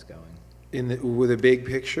all this going? With a big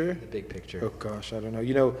picture. The big picture. Oh gosh, I don't know.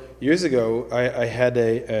 You know, years ago, I had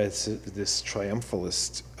this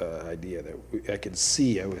triumphalist idea that I could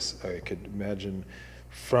see. I could imagine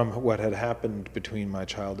from what had happened between my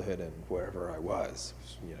childhood and wherever I was.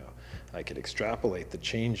 You know, I could extrapolate the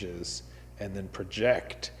changes and then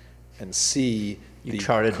project and see. You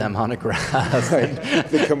charted them on a graph. Right,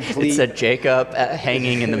 the complete. It said Jacob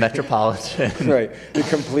hanging in the Metropolitan. Right, the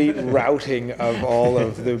complete routing of all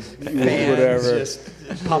of the whatever. Just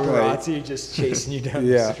paparazzi just chasing you down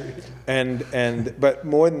the street. But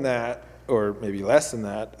more than that, or maybe less than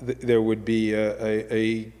that, there would be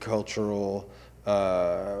a cultural,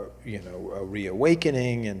 a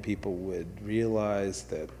reawakening, and people would realize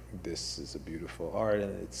that this is a beautiful art,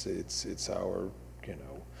 and it's our,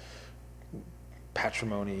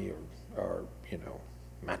 patrimony or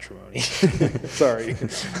matrimony. Sorry.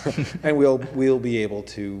 And we'll be able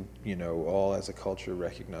to, all as a culture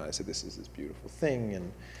recognize that this is this beautiful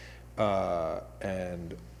thing,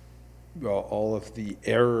 and all of the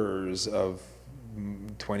errors of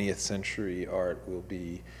 20th century art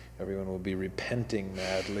everyone will be repenting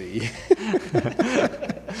madly.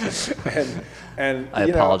 and I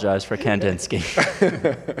apologize for Kandinsky.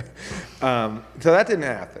 So that didn't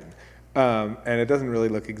happen. And it doesn't really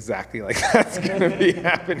look exactly like that's going to be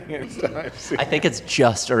happening anytime soon. I think it's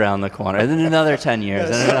just around the corner. In another 10 years,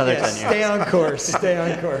 in another 10 years. Stay on course. Stay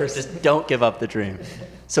on course. Just don't give up the dream.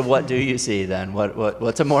 So what do you see then?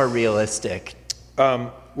 What's a more realistic?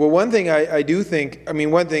 Well, one thing I do think,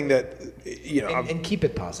 one thing that, And keep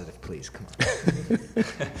it positive, please. Come on.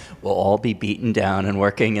 We'll all be beaten down and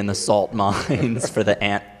working in the salt mines for the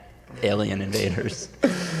ant alien invaders.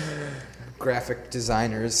 Graphic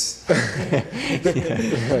designers.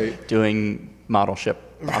 right. Doing model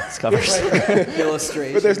ship box covers.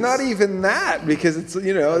 Illustrations. But there's not even that, because it's,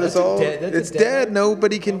 it's dead.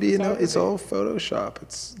 Nobody can be, it's all Photoshop.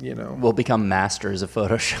 It's, We'll become masters of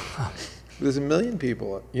Photoshop. There's a million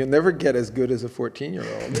people. You'll never get as good as a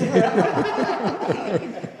 14-year-old.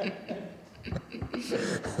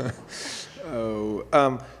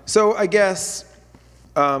 So I guess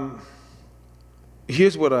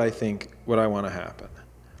here's what I want to happen.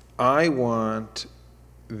 I want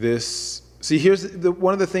this. See, here's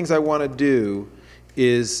one of the things I want to do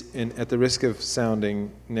is, at the risk of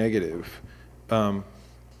sounding negative,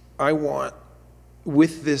 I want,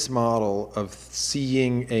 with this model of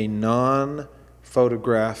seeing a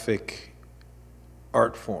non-photographic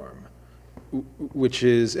art form, which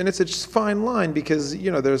is, and it's a just fine line, because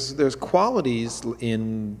there's qualities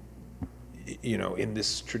in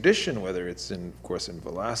this tradition, whether it's of course in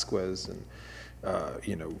Velázquez and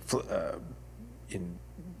in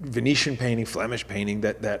Venetian painting, Flemish painting,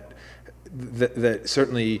 that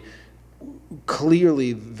certainly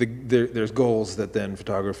clearly there's goals that then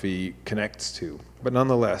photography connects to. But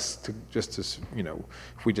nonetheless, if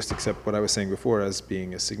we just accept what I was saying before as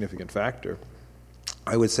being a significant factor,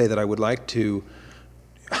 I would say that I would like to,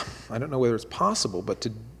 I don't know whether it's possible, but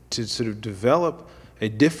to sort of develop a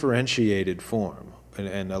differentiated form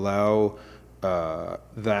and allow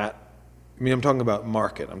that. I'm talking about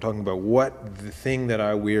market. I'm talking about what the thing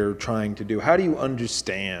that we're trying to do. How do you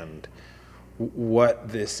understand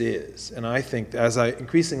what this is? And I think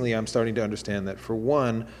increasingly I'm starting to understand that, for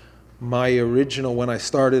one, my original, when I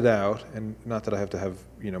started out, and not that I have to have,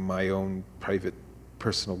 my own private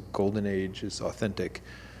personal golden age is authentic,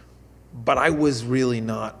 but I was really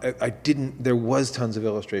not, there was tons of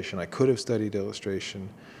illustration. I could have studied illustration,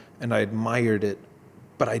 and I admired it,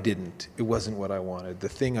 but I didn't. It wasn't what I wanted. The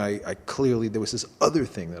thing I clearly, there was this other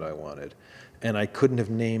thing that I wanted, and I couldn't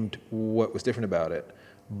have named what was different about it,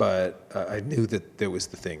 but I knew that there was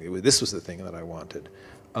the thing. This was the thing that I wanted.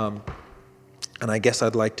 And I guess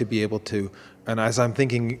I'd like to be able to, and as I'm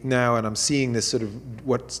thinking now, and I'm seeing this sort of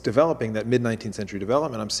what's developing, that mid-19th century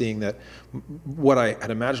development, I'm seeing that what I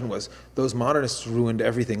had imagined was those modernists ruined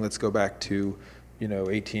everything. Let's go back to,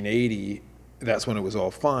 1880. That's when it was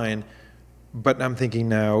all fine. But I'm thinking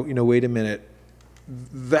now, wait a minute.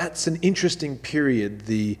 That's an interesting period,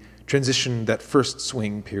 the transition, that first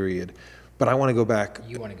swing period. But I want to go back.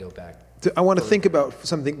 You want to go back. I want to think about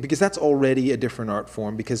something, because that's already a different art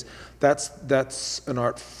form, because that's an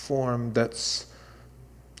art form that's,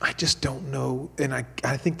 I just don't know, and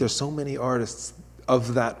I think there's so many artists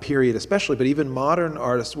of that period especially, but even modern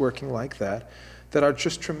artists working like that are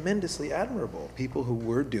just tremendously admirable. People who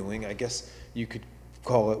were doing, I guess you could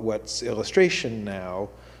call it what's illustration now,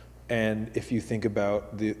 and if you think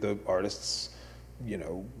about the artists,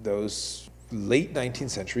 those late 19th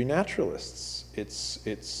century naturalists, it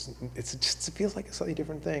feels like a slightly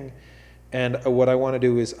different thing. And what I want to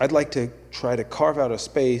do is I'd like to try to carve out a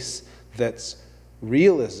space that's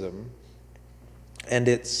realism, and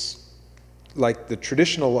it's like the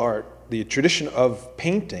traditional art, the tradition of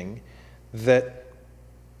painting, that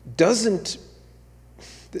doesn't,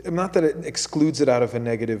 not that it excludes it out of a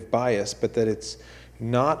negative bias, but that it's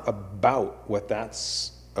not about what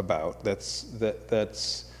that's about.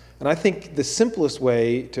 And I think the simplest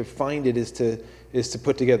way to find it is to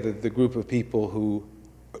put together the group of people who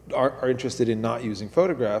are interested in not using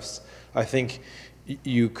photographs. I think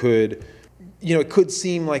you could, it could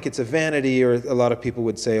seem like it's a vanity, or a lot of people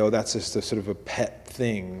would say, oh, that's just a sort of a pet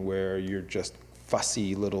thing where you're just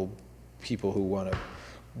fussy little people who want to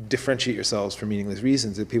differentiate yourselves for meaningless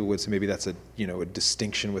reasons. And people would say maybe that's a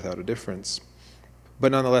distinction without a difference.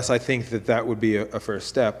 But nonetheless, I think that would be a first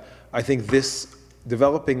step. I think this,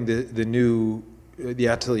 developing the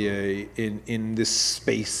atelier in this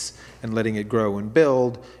space and letting it grow and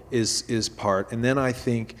build is part. And then I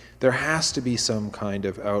think there has to be some kind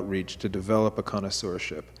of outreach to develop a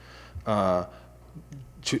connoisseurship,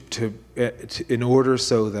 in order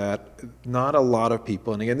so that not a lot of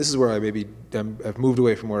people, and again, this is where I've moved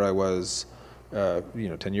away from where I was,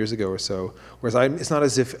 10 years ago or so. Whereas it's not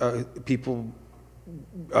as if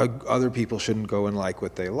other people shouldn't go and like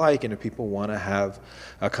what they like, and if people want to have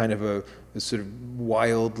a kind of a sort of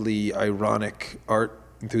wildly ironic art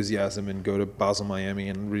enthusiasm and go to Basel, Miami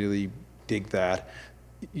and really dig that,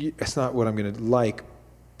 it's not what I'm going to like.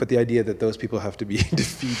 But the idea that those people have to be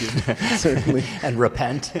defeated, certainly. And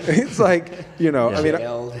repent. It's like, Yeah. I mean,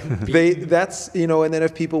 and then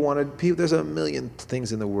if people wanted, there's a million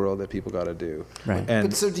things in the world that people got to do. Right.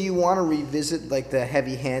 But so do you want to revisit like the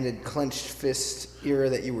heavy-handed clenched fist era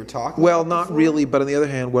that you were talking Well, about not before? really, but on the other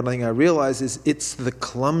hand, one thing I realize is it's the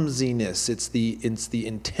clumsiness, it's the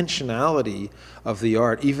intentionality of the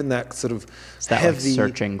art, even that sort of It's that, heavy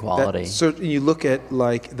searching quality. You look at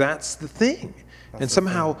that's the thing. And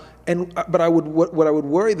somehow, but what I would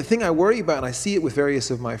worry, the thing I worry about, and I see it with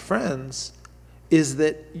various of my friends, is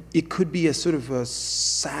that it could be a sort of a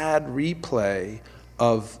sad replay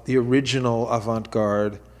of the original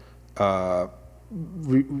avant-garde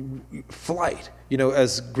flight.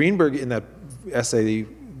 As Greenberg in that essay,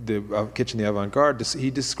 the Kitchen the Avant-Garde, he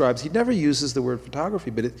describes, he never uses the word photography,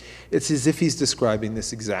 but it's as if he's describing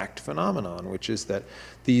this exact phenomenon, which is that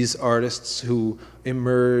these artists who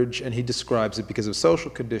emerge, and he describes it because of social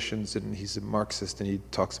conditions, and he's a Marxist, and he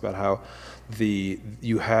talks about how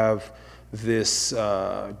you have this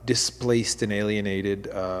displaced and alienated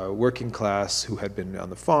working class who had been on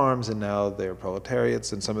the farms, and now they're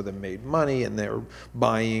proletariats, and some of them made money, and they're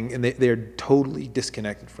buying, and they're totally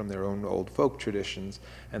disconnected from their own old folk traditions,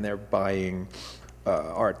 and they're buying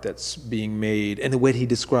art that's being made. And the way he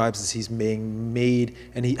describes is he's being made,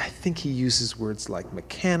 and I think he uses words like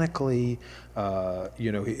mechanically,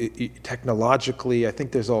 technologically. I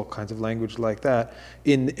think there's all kinds of language like that.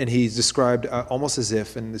 And he's described almost as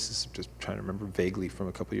if, and this is just trying to remember vaguely from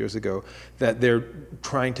a couple of years ago, that they're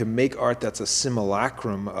trying to make art that's a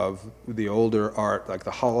simulacrum of the older art, like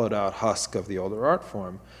the hollowed out husk of the older art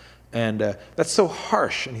form. And that's so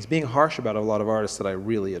harsh, and he's being harsh about a lot of artists that I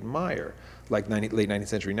really admire, like late 19th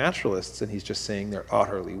century naturalists, and he's just saying they're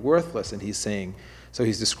utterly worthless, and so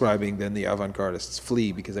he's describing then the avant-gardists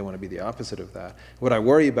flee because they want to be the opposite of that. What I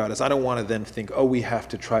worry about is I don't want to then think, oh, we have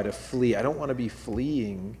to try to flee. I don't want to be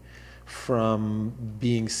fleeing from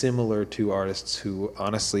being similar to artists who,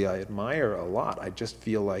 honestly, I admire a lot. I just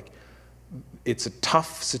feel like it's a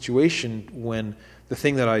tough situation when the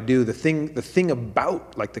thing that I do, the thing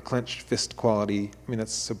about like the clenched fist quality, I mean,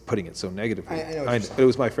 that's putting it so negatively. I know what you're saying. It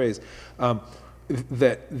was my phrase.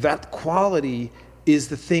 That quality is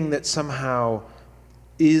the thing that somehow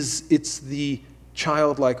it's the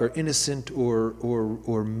childlike or innocent or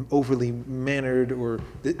overly mannered, or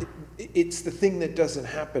it's the thing that doesn't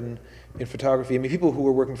happen in photography. I mean, people who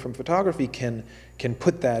are working from photography can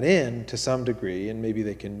put that in to some degree, and maybe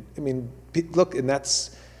they can, I mean, look, and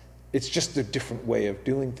it's just a different way of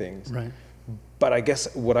doing things. Right. But I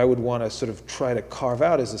guess what I would want to sort of try to carve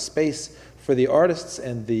out is a space for the artists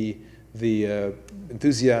and the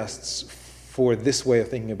enthusiasts for this way of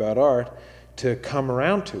thinking about art to come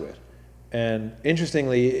around to it. And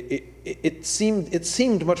interestingly, it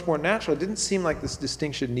seemed much more natural. It didn't seem like this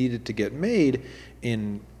distinction needed to get made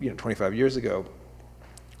in 25 years ago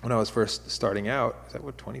when I was first starting out. Is that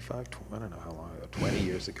what 25? I don't know how long ago. 20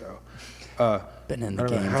 years ago. Been in the I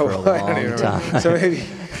don't know game how for a long- long time. So maybe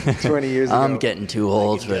 20 years ago. I'm getting too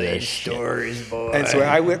old for this shit. Stories, boy. And so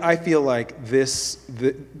I feel like I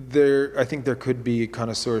think there could be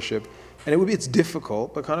connoisseurship, and it's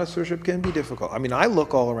difficult, but connoisseurship can be difficult. I mean, I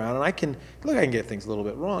look all around, and I can get things a little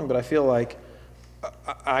bit wrong, but I feel like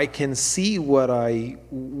I can see what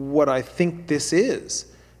I think this is,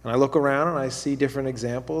 and I look around and I see different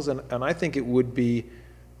examples, and I think it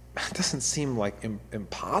doesn't seem like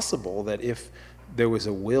impossible that if there was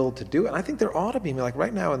a will to do it, and I think there ought to be, like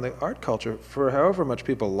right now in the art culture, for however much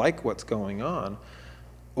people like what's going on,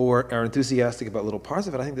 or are enthusiastic about little parts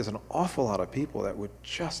of it, I think there's an awful lot of people that would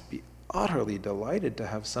just be utterly delighted to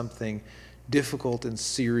have something difficult and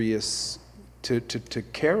serious to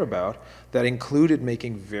care about that included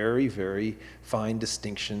making very, very fine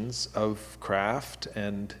distinctions of craft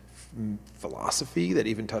and philosophy, that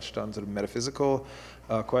even touched on sort of metaphysical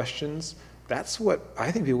questions. That's what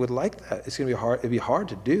I think people would like. That it's going to be hard. It'd be hard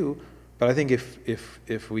to do, but I think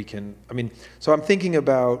if we can, I mean, so I'm thinking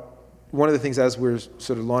about one of the things as we're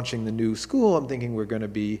sort of launching the new school. I'm thinking we're going to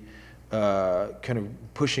be kind of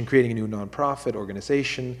creating a new nonprofit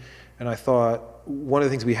organization, and I thought one of the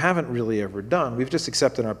things we haven't really ever done, we've just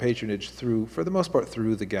accepted our patronage for the most part,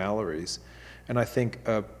 through the galleries, and I think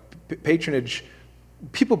patronage.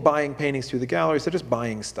 People buying paintings through the galleries, they're just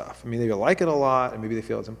buying stuff. I mean, they like it a lot, and maybe they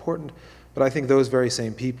feel it's important, but I think those very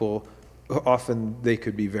same people, often they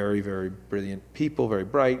could be very, very brilliant people, very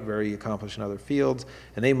bright, very accomplished in other fields,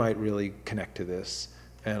 and they might really connect to this.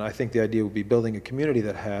 And I think the idea would be building a community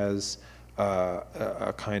that has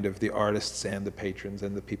a kind of the artists and the patrons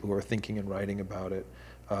and the people who are thinking and writing about it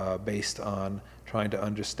based on trying to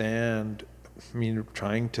understand,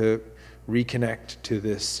 trying to reconnect to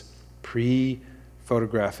this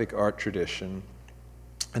photographic art tradition.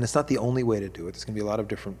 And it's not the only way to do it. There's going to be a lot of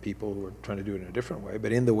different people who are trying to do it in a different way,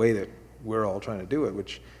 but in the way that we're all trying to do it,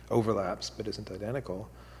 which overlaps but isn't identical.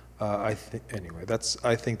 I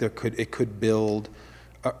think it could build,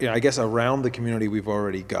 I guess, around the community we've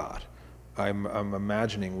already got. I'm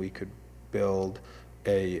imagining we could build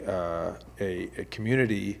a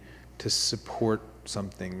community to support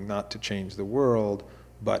something, not to change the world,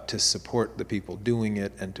 but to support the people doing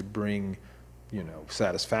it and to bring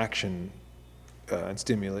satisfaction and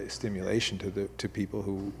stimulation to people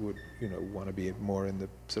who would want to be more in the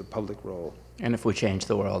sort of public role. And if we change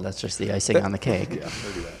the world, that's just the icing on the cake. Yeah,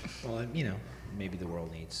 maybe that. Well, maybe the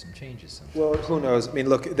world needs some changes. Well, who knows? I mean,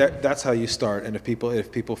 look, that's how you start. And if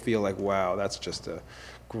people feel like, wow, that's just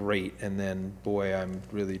great, and then, boy, I'm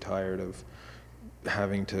really tired of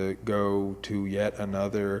having to go to yet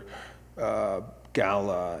another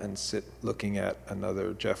gala and sit looking at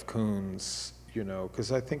another Jeff Koons,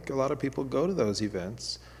 because I think a lot of people go to those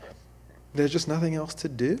events. There's just nothing else to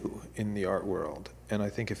do in the art world. And I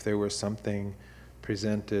think if there was something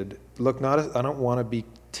presented, look, I don't want to be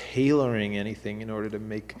tailoring anything in order to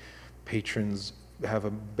make patrons have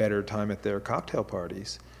a better time at their cocktail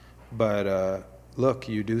parties. But look,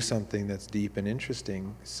 you do something that's deep and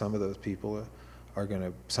interesting, some of those people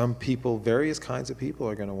various kinds of people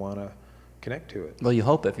are going to want to connect to it. Well, you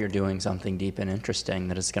hope if you're doing something deep and interesting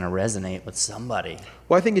that it's going to resonate with somebody.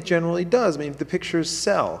 Well, I think it generally does. I mean, the pictures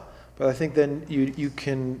sell, but I think then you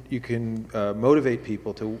can motivate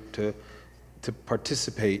people to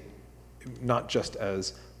participate, not just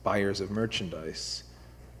as buyers of merchandise.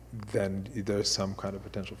 Then there's some kind of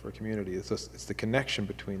potential for a community. It's the connection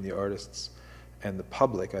between the artists and the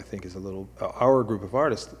public. I think is a little. Our group of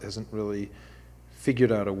artists hasn't really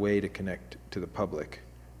figured out a way to connect to the public.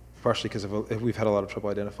 Partially because we've had a lot of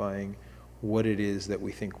trouble identifying what it is that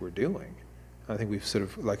we think we're doing. I think we've sort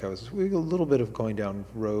of, we a little bit of going down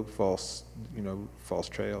false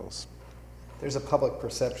trails. There's a public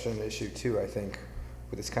perception issue too, I think,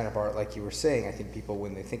 with this kind of art. Like you were saying, I think people,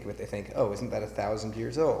 when they think of it, they think, oh, isn't that 1,000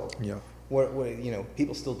 years old? Yeah. What,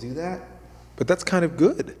 people still do that? But that's kind of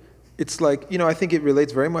good. It's like, I think it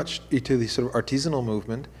relates very much to the sort of artisanal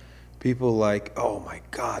movement. People like, oh my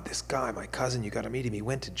God, this guy, my cousin, you got to meet him. He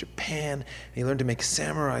went to Japan and he learned to make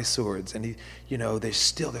samurai swords. And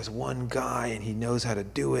there's one guy and he knows how to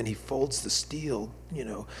do it. And he folds the steel,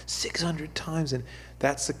 600 times. And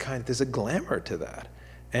that's there's a glamour to that.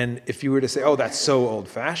 And if you were to say, oh, that's so old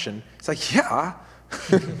fashioned, it's like, yeah.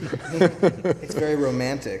 It's very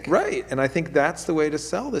romantic. Right. And I think that's the way to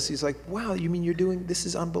sell this. He's like, wow, you mean this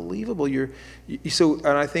is unbelievable. And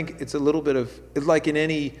I think it's a little bit of, like in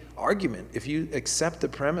any argument, if you accept the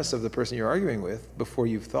premise of the person you're arguing with before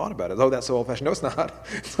you've thought about it, oh, that's so old fashioned. No, it's not.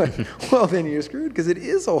 It's like, well, then you're screwed because it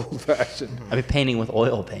is old fashioned. I mean, painting with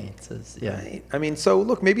oil paints is, yeah. Right. I mean, so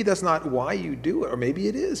look, maybe that's not why you do it, or maybe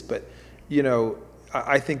it is, but,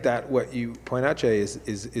 I think that what you point out, Jay,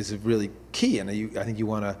 is really key, and I think you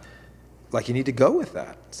want to, you need to go with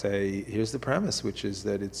that. Say, here's the premise, which is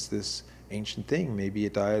that it's this ancient thing. Maybe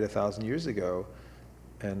it died 1,000 years ago,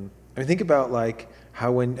 and think about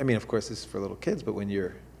how of course this is for little kids, but when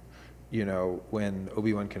you're, when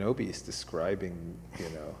Obi-Wan Kenobi is describing,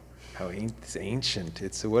 how it's ancient.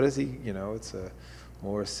 It's what is he? It's a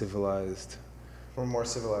more civilized. For a more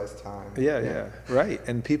civilized time. Yeah, right.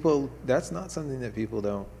 And that's not something that people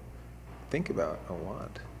don't think about or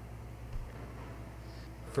want.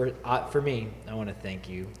 For me, I want to thank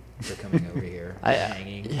you for coming over here,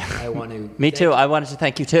 hanging. Yeah. I want to. Me too. I wanted to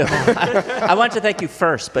thank you too. I wanted to thank you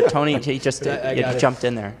first, but Tony, he just jumped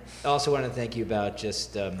in there. I also want to thank you about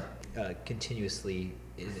just continuously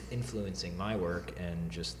influencing my work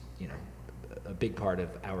and just a big part of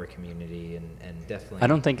our community and definitely. I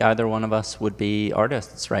don't think either one of us would be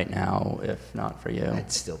artists right now if not for you.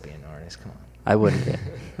 I'd still be an artist. Come on. I wouldn't be.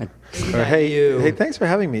 Hey, thanks for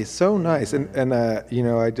having me. So nice. And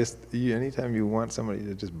anytime you want somebody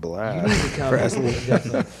to just blast. You need to come.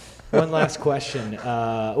 Definitely. One last question.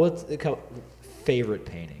 What's the favorite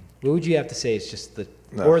painting? What would you have to say is just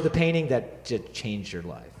or the painting that just changed your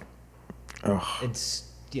life? Oh. It's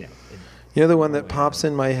the one that pops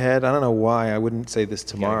in my head. I don't know why. I wouldn't say this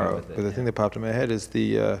tomorrow, but the thing that popped in my head is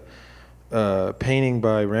the painting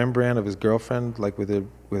by Rembrandt of his girlfriend, with her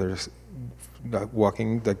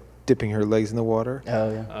walking, dipping her legs in the water.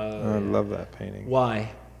 Oh yeah. I love that painting.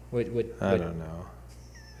 Why? What? I don't know.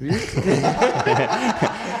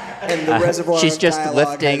 And the reservoir. She's just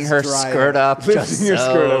lifting her skirt up, just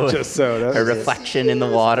so. Her reflection in the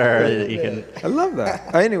water. I love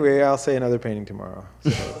that. Anyway, I'll say another painting tomorrow.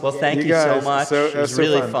 So. Well, thank you so much. It was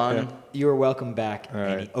really fun. Yeah. You are welcome back.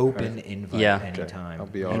 Any open invite anytime. I'll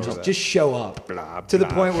be all and over just show up to the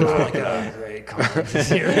point where we're like, oh, great, Collins is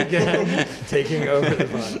here again, taking over the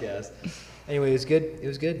podcast. Anyway, it was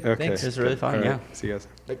good. Okay. Thanks. It was really fun. All right. Yeah. See you guys.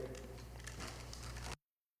 Bye.